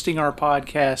been hosting our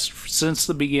podcast since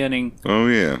the beginning. Oh,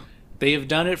 yeah. They have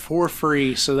done it for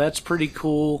free, so that's pretty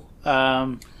cool.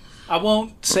 I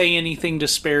won't say anything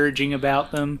disparaging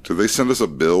about them. Did they send us a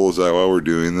bill? Is that why we're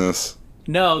doing this?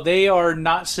 No, they are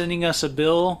not sending us a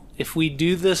bill. if we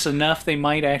do this enough, they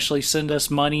might actually send us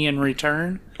money in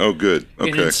return. Oh, good. Okay.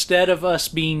 And instead of us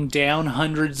being down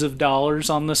hundreds of dollars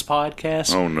on this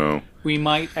podcast, oh no, we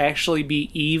might actually be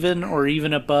even or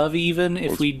even above even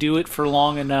if we do it for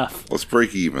long enough. Let's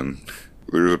break even.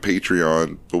 There's a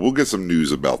Patreon, but we'll get some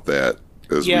news about that.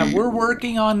 We're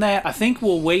working on that. I think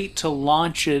we'll wait to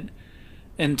launch it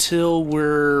until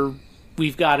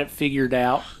we've got it figured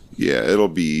out. Yeah, it'll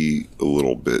be a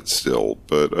little bit still,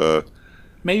 but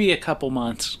maybe a couple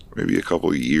months. Maybe a couple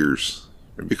of years.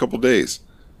 Maybe a couple days.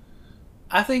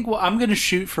 I think I'm going to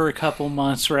shoot for a couple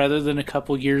months rather than a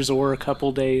couple years or a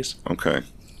couple days. Okay.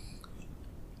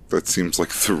 That seems like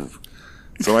it's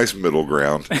a nice middle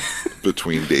ground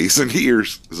between days and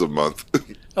years is a month.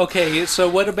 Okay, so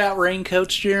what about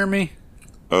raincoats, Jeremy?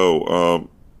 Oh,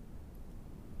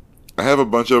 I have a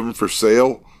bunch of them for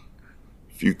sale.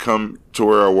 If you come to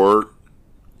where I work,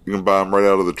 you can buy them right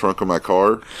out of the trunk of my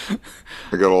car.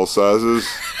 I got all sizes.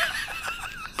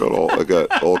 I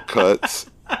got all cuts.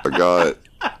 What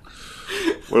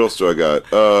else do I got?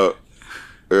 I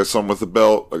got some with a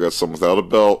belt. I got some without a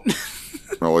belt.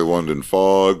 I like London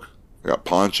Fog. I got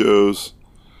ponchos.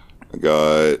 I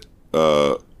got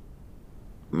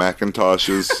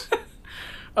Macintoshes.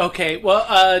 Okay,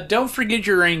 well, don't forget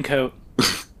your raincoat.